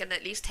 because I can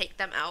at least take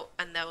them out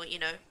and they'll, you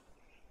know,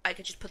 I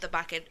could just put them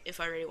back in if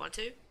I really want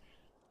to.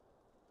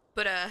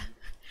 But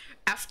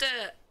after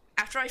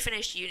I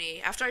finished uni,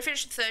 after I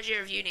finished the 3rd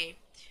year of uni,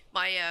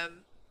 my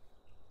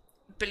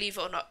believe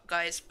it or not,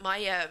 guys, my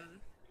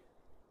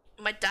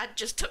dad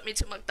just took me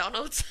to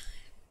McDonald's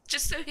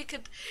just so he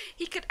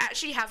could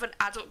actually have an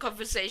adult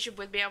conversation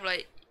with me. I'm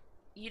like,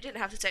 you didn't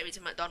have to take me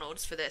to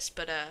McDonald's for this,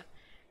 but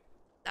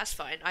that's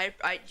fine. I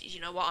you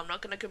know what, I'm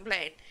not gonna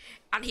complain.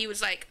 And he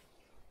was like,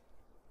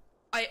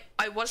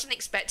 I wasn't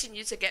expecting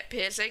you to get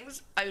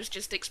piercings. I was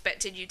just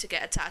expecting you to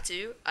get a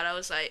tattoo. And I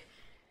was like,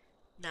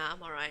 nah,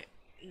 I'm alright.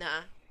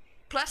 Nah.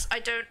 Plus, I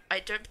don't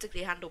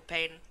particularly handle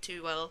pain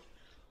too well.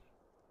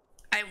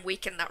 I'm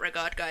weak in that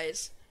regard,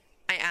 guys.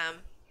 I am.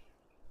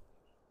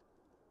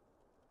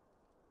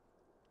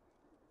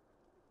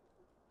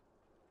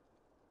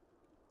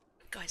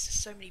 Guys, there's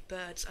so many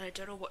birds, and I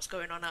don't know what's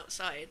going on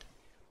outside.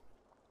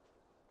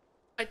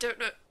 I don't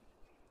know.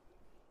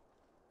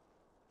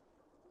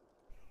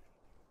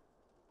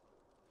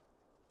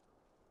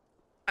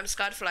 I'm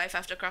scarred for life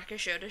after Cracker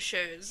showed us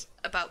shows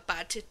about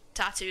bad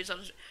tattoos on.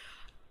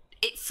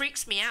 It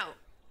freaks me out.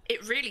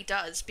 It really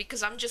does,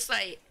 because I'm just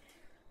like,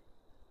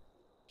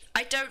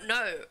 I don't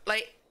know.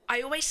 Like,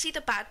 I always see the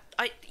bad.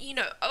 You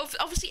know,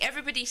 obviously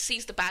everybody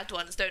sees the bad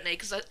ones, don't they?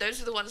 Because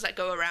those are the ones that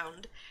go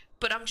around.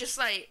 But I'm just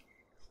like,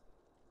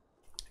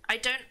 I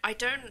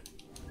don't.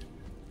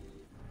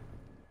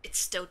 It's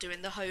still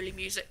doing the holy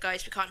music,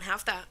 guys. We can't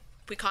have that.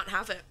 We can't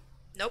have it.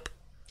 Nope.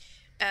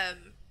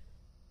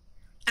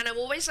 And I'm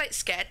always like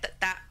scared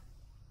that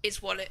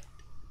is what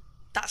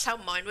that's how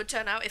mine would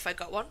turn out if I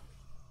got one.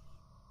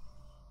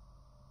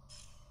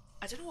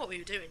 I don't know what we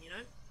were doing, you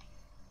know?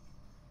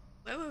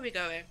 Where were we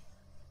going?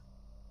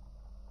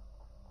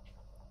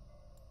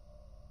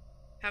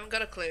 Haven't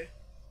got a clue.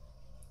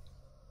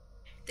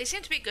 They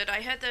seem to be good.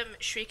 I heard them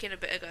shrieking a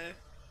bit ago.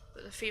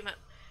 But the female...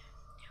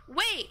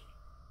 Wait!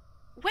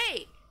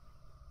 Wait!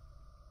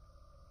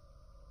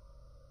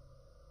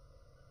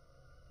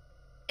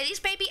 Are these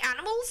baby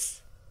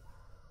animals?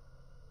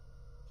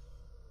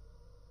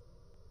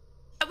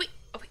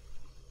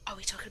 Are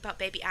we talking about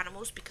baby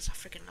animals because I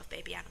freaking love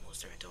baby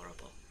animals. They're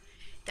adorable.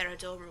 They're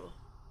adorable.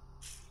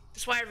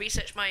 That's why I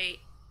researched my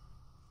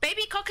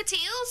baby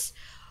cockatiels.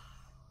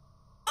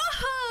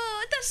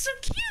 Oh, that's so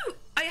cute.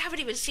 I haven't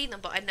even seen them,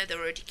 but I know they're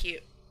already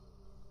cute.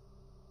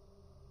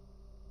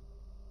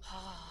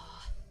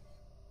 Oh,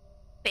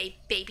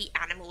 baby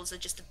animals are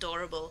just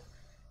adorable.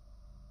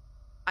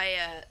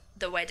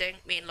 The wedding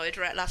me and Lloyd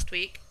were at last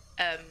week,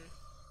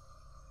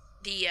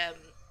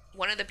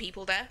 one of the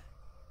people there,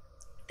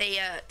 they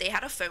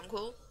had a phone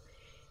call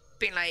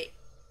being like,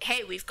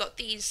 hey, we've got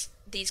these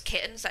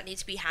kittens that need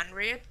to be hand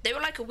reared. They were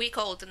like a week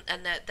old,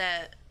 and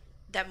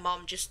their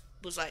mom just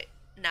was like,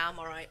 nah, I'm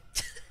alright.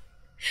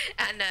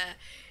 And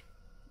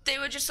they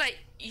were just like,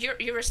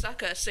 you're a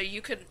sucker, so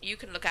you can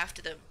look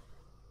after them.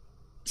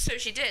 So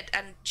she did,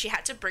 and she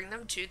had to bring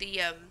them to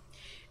the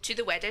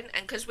wedding,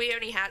 and because we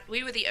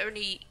were the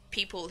only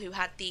people who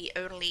had the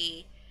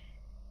only,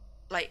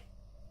 like,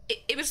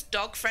 it was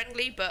dog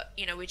friendly, but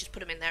you know, we just put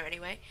them in there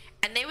anyway,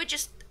 and they were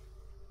just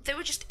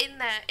in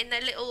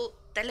their little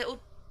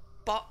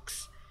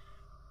box,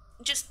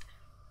 just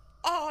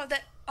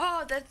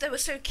they were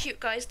so cute,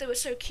 guys. They were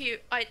so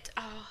cute. I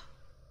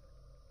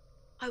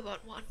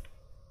want one.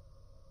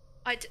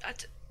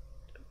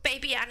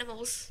 Baby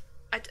animals,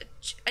 and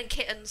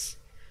kittens.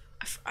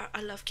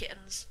 I love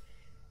kittens.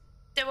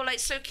 They were like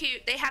so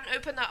cute. They hadn't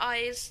opened their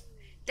eyes.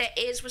 Their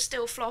ears were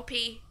still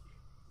floppy.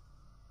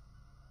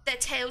 Their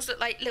tails looked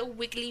like little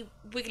wiggly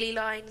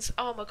lines.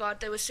 Oh my god,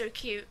 they were so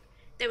cute.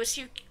 They were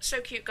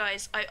so cute,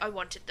 guys. I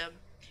wanted them.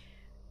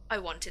 I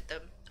wanted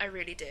them. I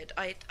really did.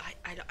 I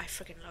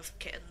freaking love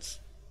kittens.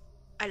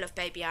 I love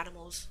baby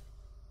animals.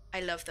 I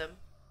love them.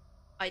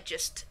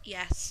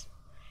 Yes.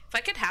 If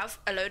I could have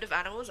a load of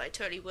animals, I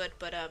totally would,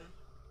 but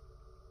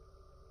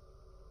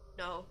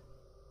no,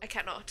 I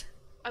cannot.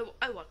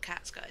 I want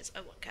cats, guys.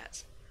 I want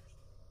cats.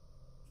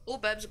 All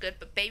birds are good,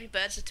 but baby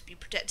birds are to be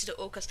protected at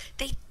all costs.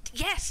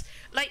 Yes!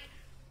 Like,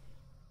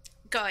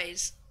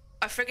 guys,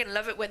 I friggin'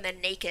 love it when they're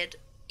naked.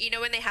 You know,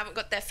 when they haven't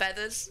got their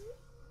feathers?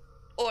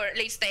 Or at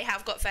least they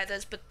have got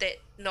feathers, but they're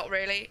not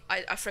really.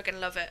 I friggin'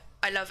 love it.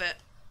 I love it.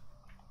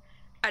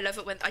 I love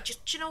it when, do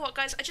you know what,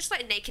 guys? I just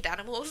like naked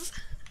animals.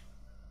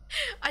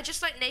 I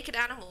just like naked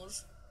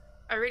animals.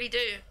 I really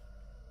do.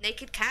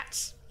 Naked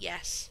cats?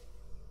 Yes.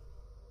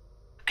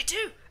 I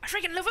do. I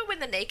freaking love it when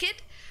they're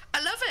naked.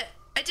 I love it.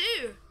 I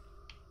do.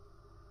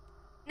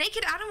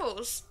 Naked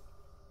animals.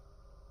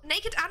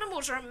 Naked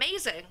animals are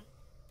amazing.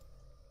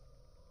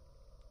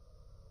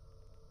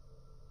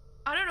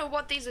 I don't know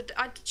what these are. Do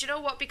you know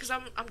what? Because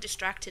I'm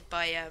distracted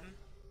by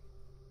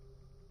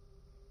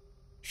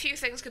few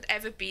things could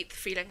ever beat the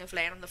feeling of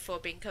laying on the floor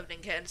being covered in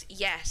kittens.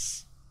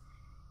 Yes.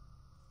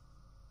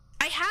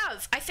 I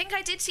have. I think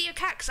I did see a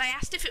cat because I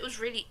asked if it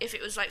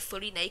was like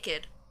fully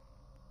naked.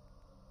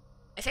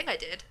 I think I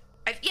did.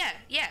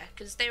 Yeah,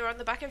 because they were on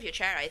the back of your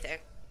chair, I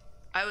think.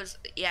 Do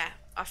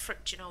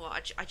you know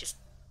what? I just,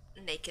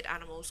 naked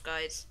animals,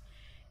 guys.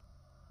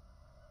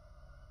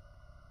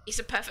 It's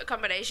a perfect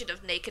combination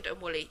of naked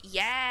and woolly.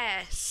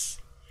 Yes.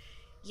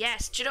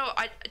 Yes. Do you know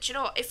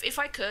what? If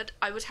I could,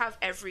 I would have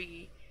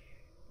every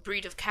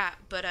breed of cat,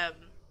 but I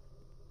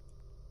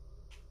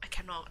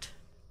cannot.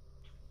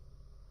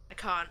 I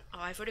can't. Oh,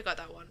 I've already got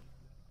that one.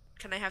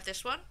 Can I have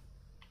this one?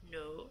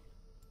 No.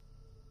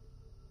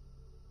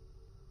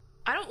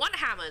 I don't want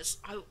hammers.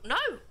 No,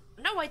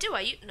 I do.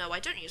 No, I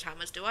don't use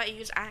hammers, do I? I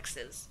use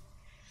axes.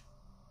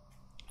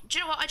 Do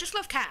you know what? I just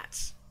love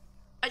cats.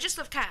 I just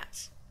love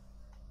cats.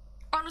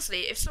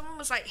 Honestly, if someone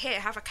was like, here,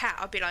 have a cat,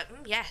 I'd be like,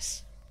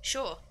 yes,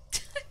 sure.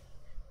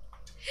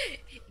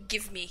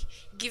 Give me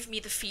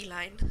the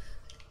feline.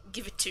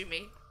 Give it to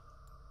me.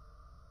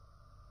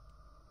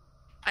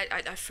 I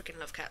freaking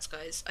love cats,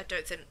 guys. I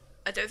don't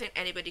think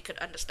anybody could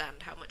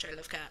understand how much I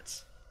love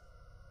cats.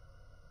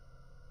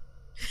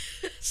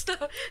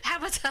 Stop.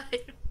 Hammer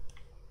time.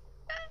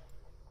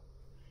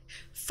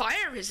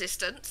 Fire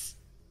resistance.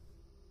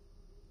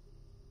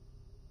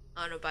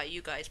 I don't know about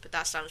you guys, but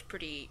that sounds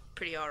pretty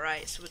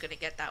alright, so we're gonna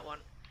get that one.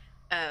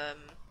 I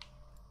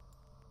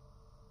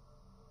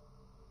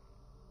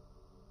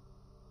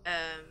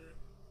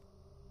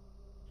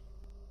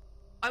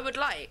would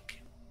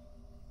like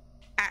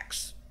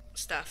axe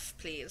stuff,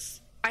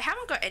 please. I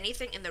haven't got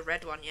anything in the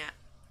red one yet.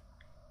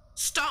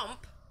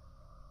 Stomp.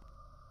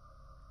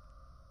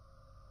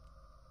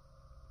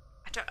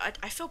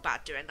 I feel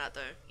bad doing that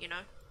though, you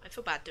know? I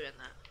feel bad doing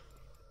that.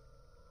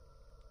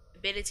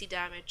 Ability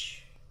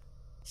damage.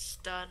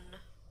 Stun.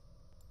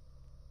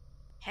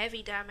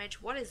 Heavy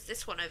damage. What is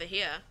this one over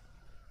here?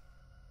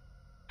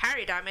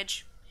 Parry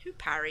damage. Who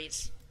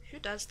parries? Who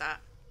does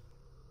that?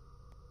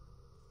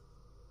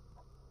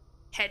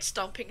 Head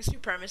stomping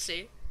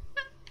supremacy.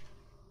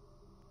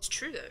 It's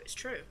true though, it's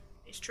true.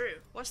 It's true.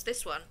 What's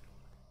this one?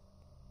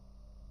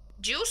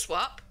 Dual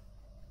swap?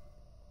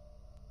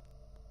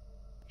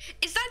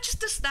 Is that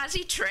just a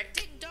snazzy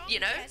trick? You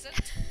know?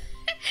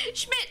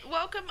 Schmidt,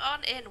 welcome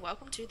on in.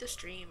 Welcome to the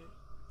stream.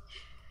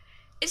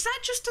 Is that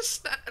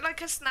just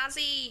like a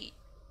snazzy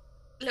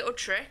little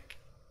trick?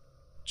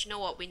 Do you know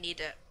what? We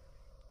need it.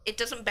 It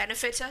doesn't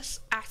benefit us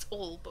at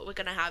all, but we're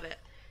gonna have it.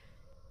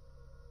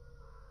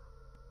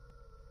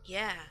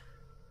 Yeah.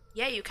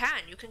 Yeah, you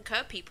can. You can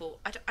curb people.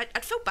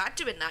 I'd feel bad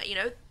doing that, you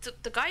know?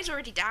 The guy's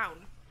already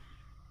down.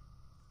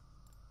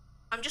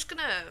 I'm just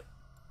gonna...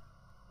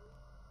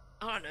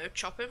 I don't know,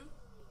 chop him?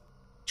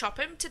 Chop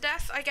him to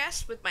death, I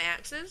guess, with my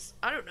axes?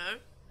 I don't know.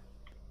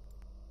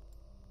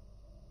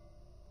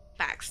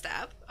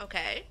 Backstab,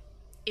 okay.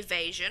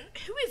 Evasion.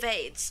 Who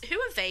evades? Who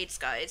evades,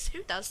 guys?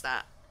 Who does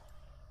that?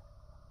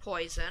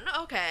 Poison,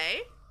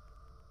 okay.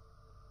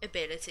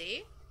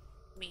 Ability.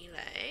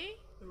 Melee.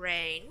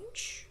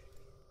 Range.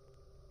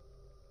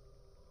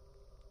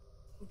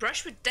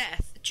 Brush with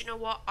death. Do you know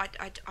what?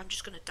 I'm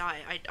just gonna die.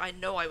 I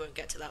know I won't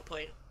get to that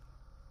point.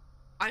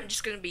 I'm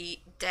just gonna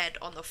be dead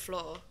on the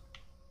floor.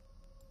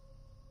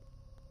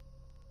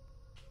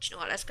 Do you know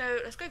what? Let's go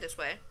this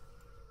way.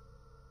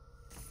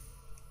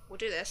 We'll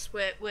do this.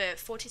 We're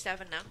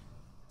 47 now.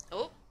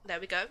 Oh, there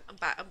we go. I'm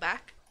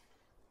back.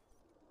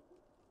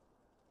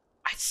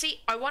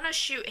 I want to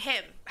shoot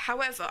him.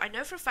 However, I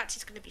know for a fact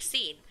he's going to be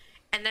seen.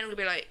 And then we'll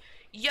be like,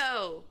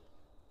 yo,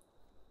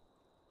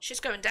 she's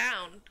going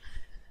down.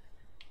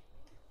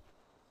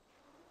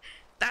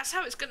 That's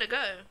how it's going to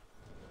go.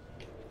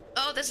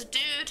 Oh, there's a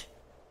dude.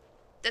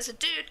 There's a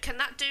dude. Can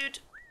that dude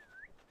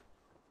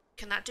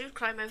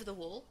climb over the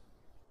wall?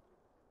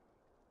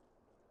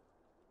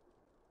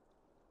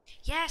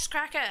 Yes,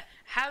 Cracker.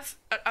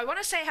 I want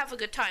to say have a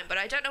good time, but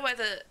I don't know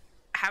whether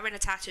having a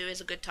tattoo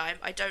is a good time.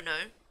 I don't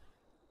know.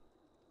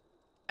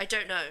 I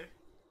don't know.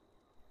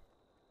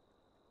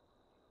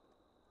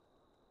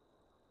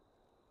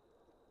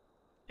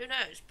 Who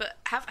knows? But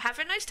have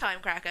a nice time,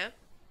 Cracker.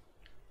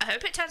 I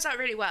hope it turns out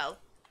really well.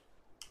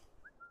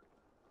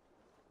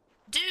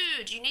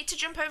 Dude, you need to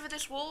jump over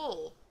this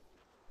wall.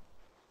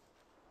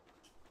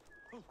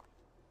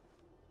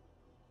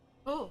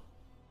 Oh.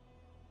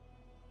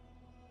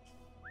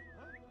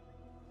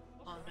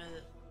 Oh no.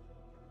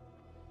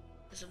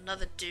 There's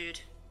another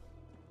dude.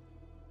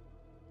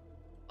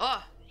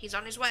 Oh, he's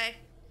on his way.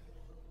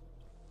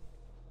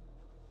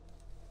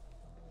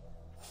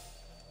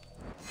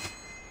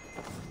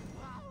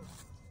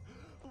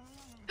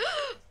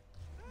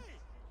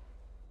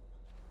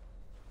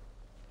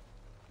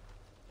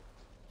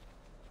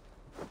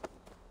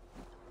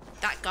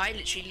 That guy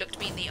literally looked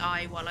me in the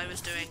eye while I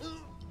was doing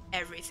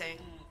everything.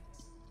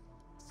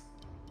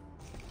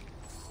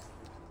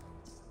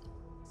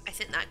 I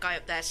think that guy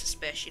up there is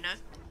suspicious, you know?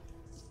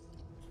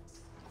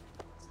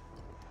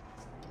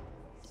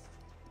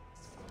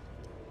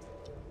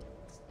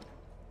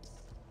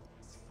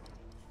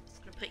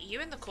 I'm gonna put you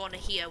in the corner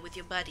here with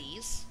your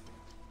buddies.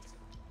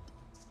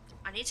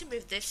 I need to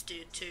move this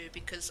dude too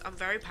because I'm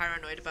very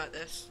paranoid about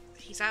this.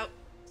 He's out.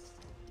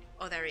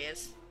 Oh, there he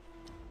is.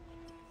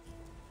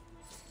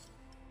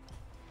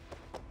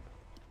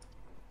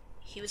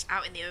 He was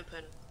out in the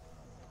open.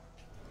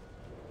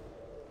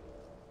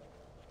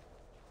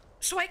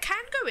 So I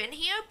can go in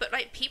here, but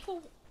like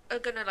people are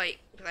gonna like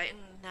be like,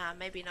 nah,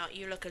 maybe not.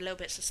 You look a little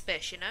bit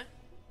suspicious, you know?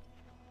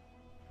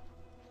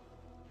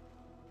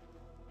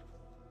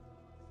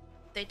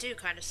 They do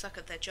kind of suck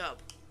at their job.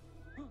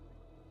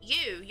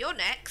 You're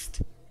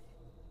next.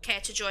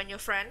 Care to join your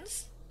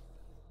friends?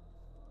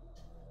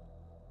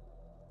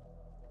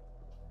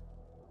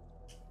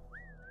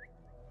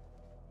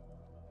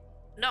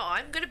 No,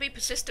 I'm gonna be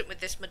persistent with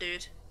this, my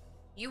dude.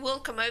 You will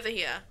come over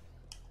here.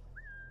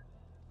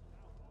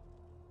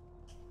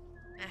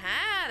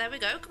 Aha, there we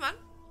go. Come on.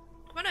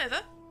 Come on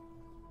over.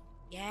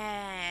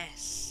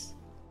 Yes.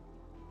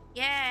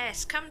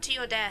 Yes, come to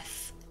your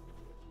death.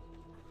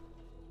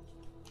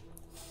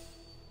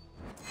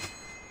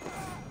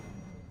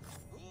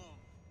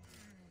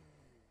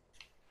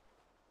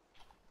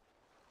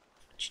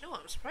 Do you know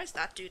what? I'm surprised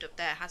that dude up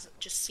there hasn't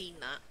just seen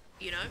that,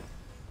 you know?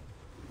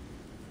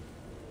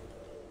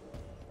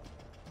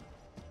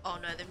 Oh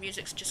no, the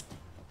music's just...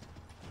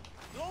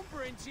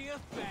 Lumber into your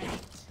fate.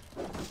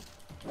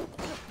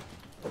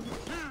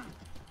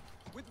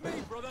 With me,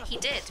 brother. He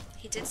did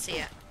see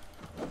it.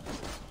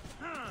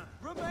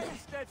 Remain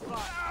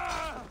steadfast.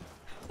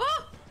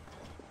 Oh!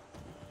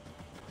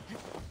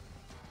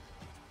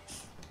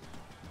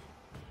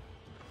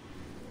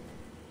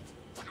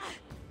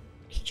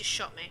 He just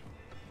shot me.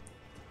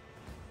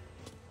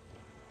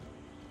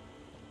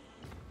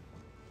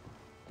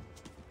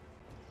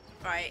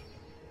 Right.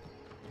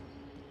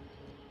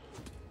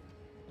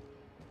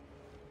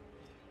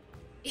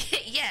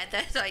 Yeah,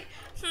 they're like,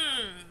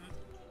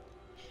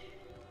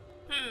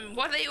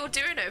 what are they all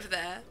doing over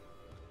there?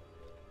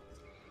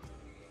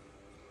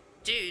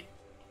 Dude.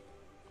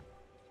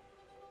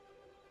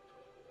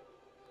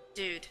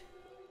 Dude.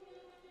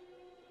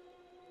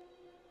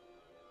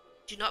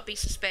 Do not be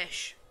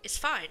suspicious. It's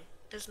fine.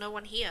 There's no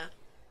one here.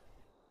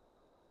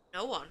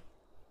 No one.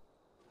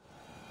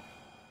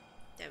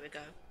 There we go.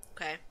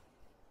 Okay.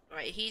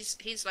 Right,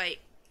 he's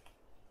like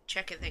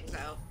checking things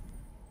out.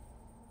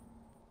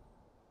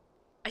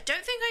 I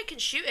don't think I can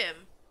shoot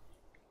him.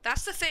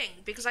 That's the thing,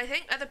 because I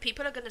think other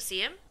people are gonna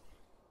see him.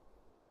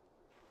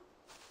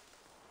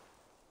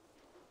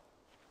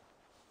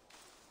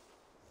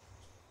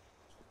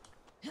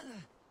 I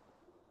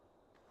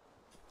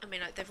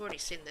mean, like, they've already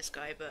seen this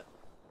guy, but,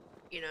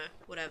 you know,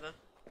 whatever.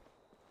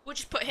 We'll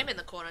just put him in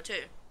the corner,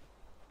 too.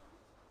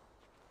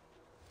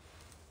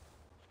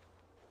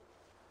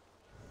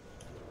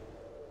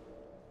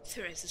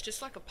 There is, there's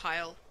just like a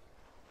pile.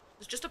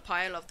 There's just a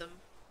pile of them.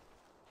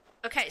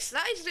 Okay, so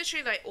that is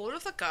literally like all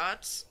of the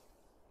guards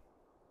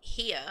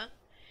here.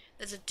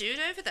 There's a dude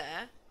over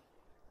there.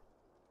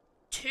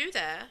 2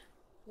 there.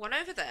 1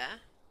 over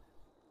there.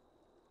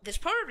 There's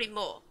probably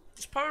more.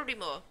 There's probably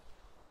more.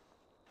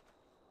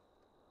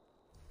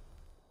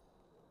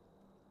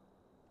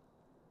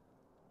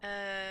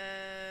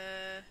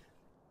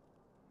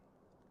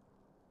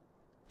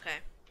 Okay.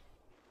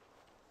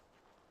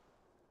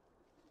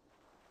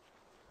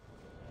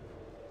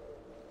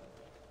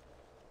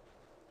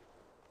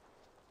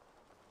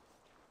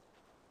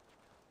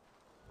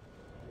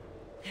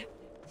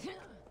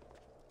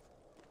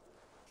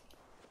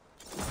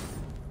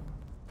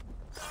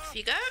 Off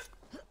you go.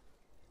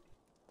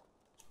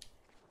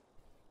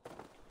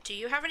 Do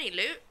you have any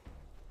loot?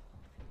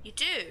 You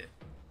do.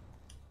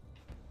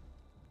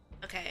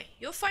 Okay,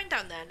 you're fine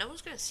down there. No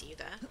one's gonna see you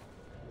there.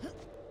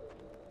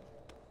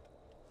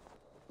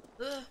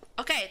 Ugh.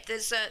 Okay,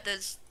 there's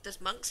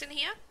monks in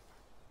here.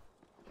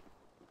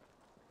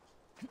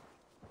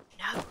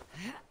 No.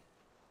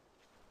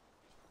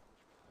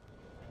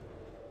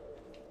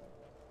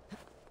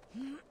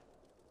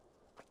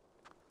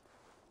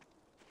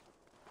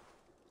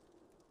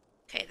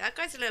 Okay, that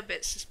guy's a little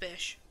bit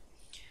suspicious.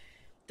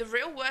 The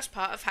real worst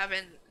part of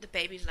having the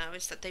babies now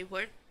is that they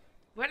won't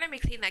let me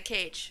clean that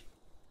cage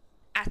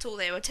at all.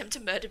 They will attempt to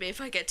murder me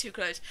if I get too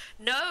close.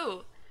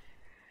 No!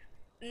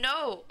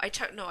 No! I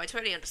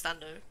totally understand,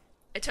 though.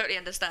 I totally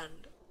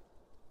understand.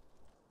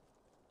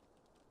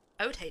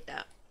 I would hate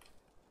that.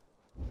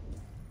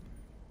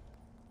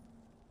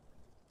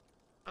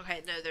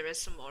 Okay, no, there is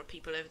some more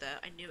people over there.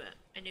 I knew it.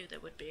 I knew there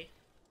would be.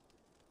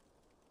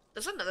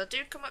 Does another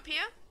dude come up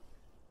here?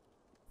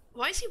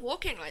 Why is he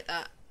walking like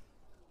that?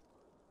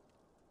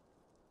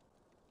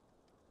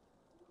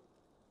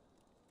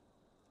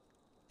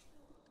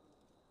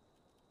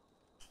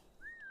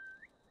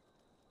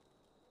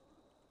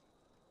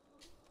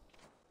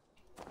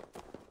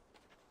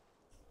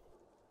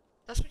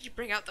 That's when you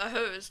bring out the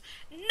hose.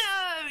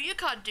 No, you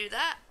can't do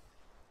that.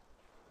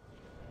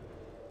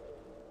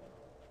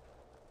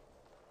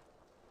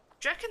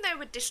 Do you reckon they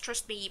would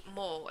distrust me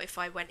more if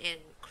I went in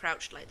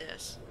crouched like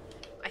this?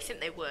 I think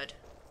they would.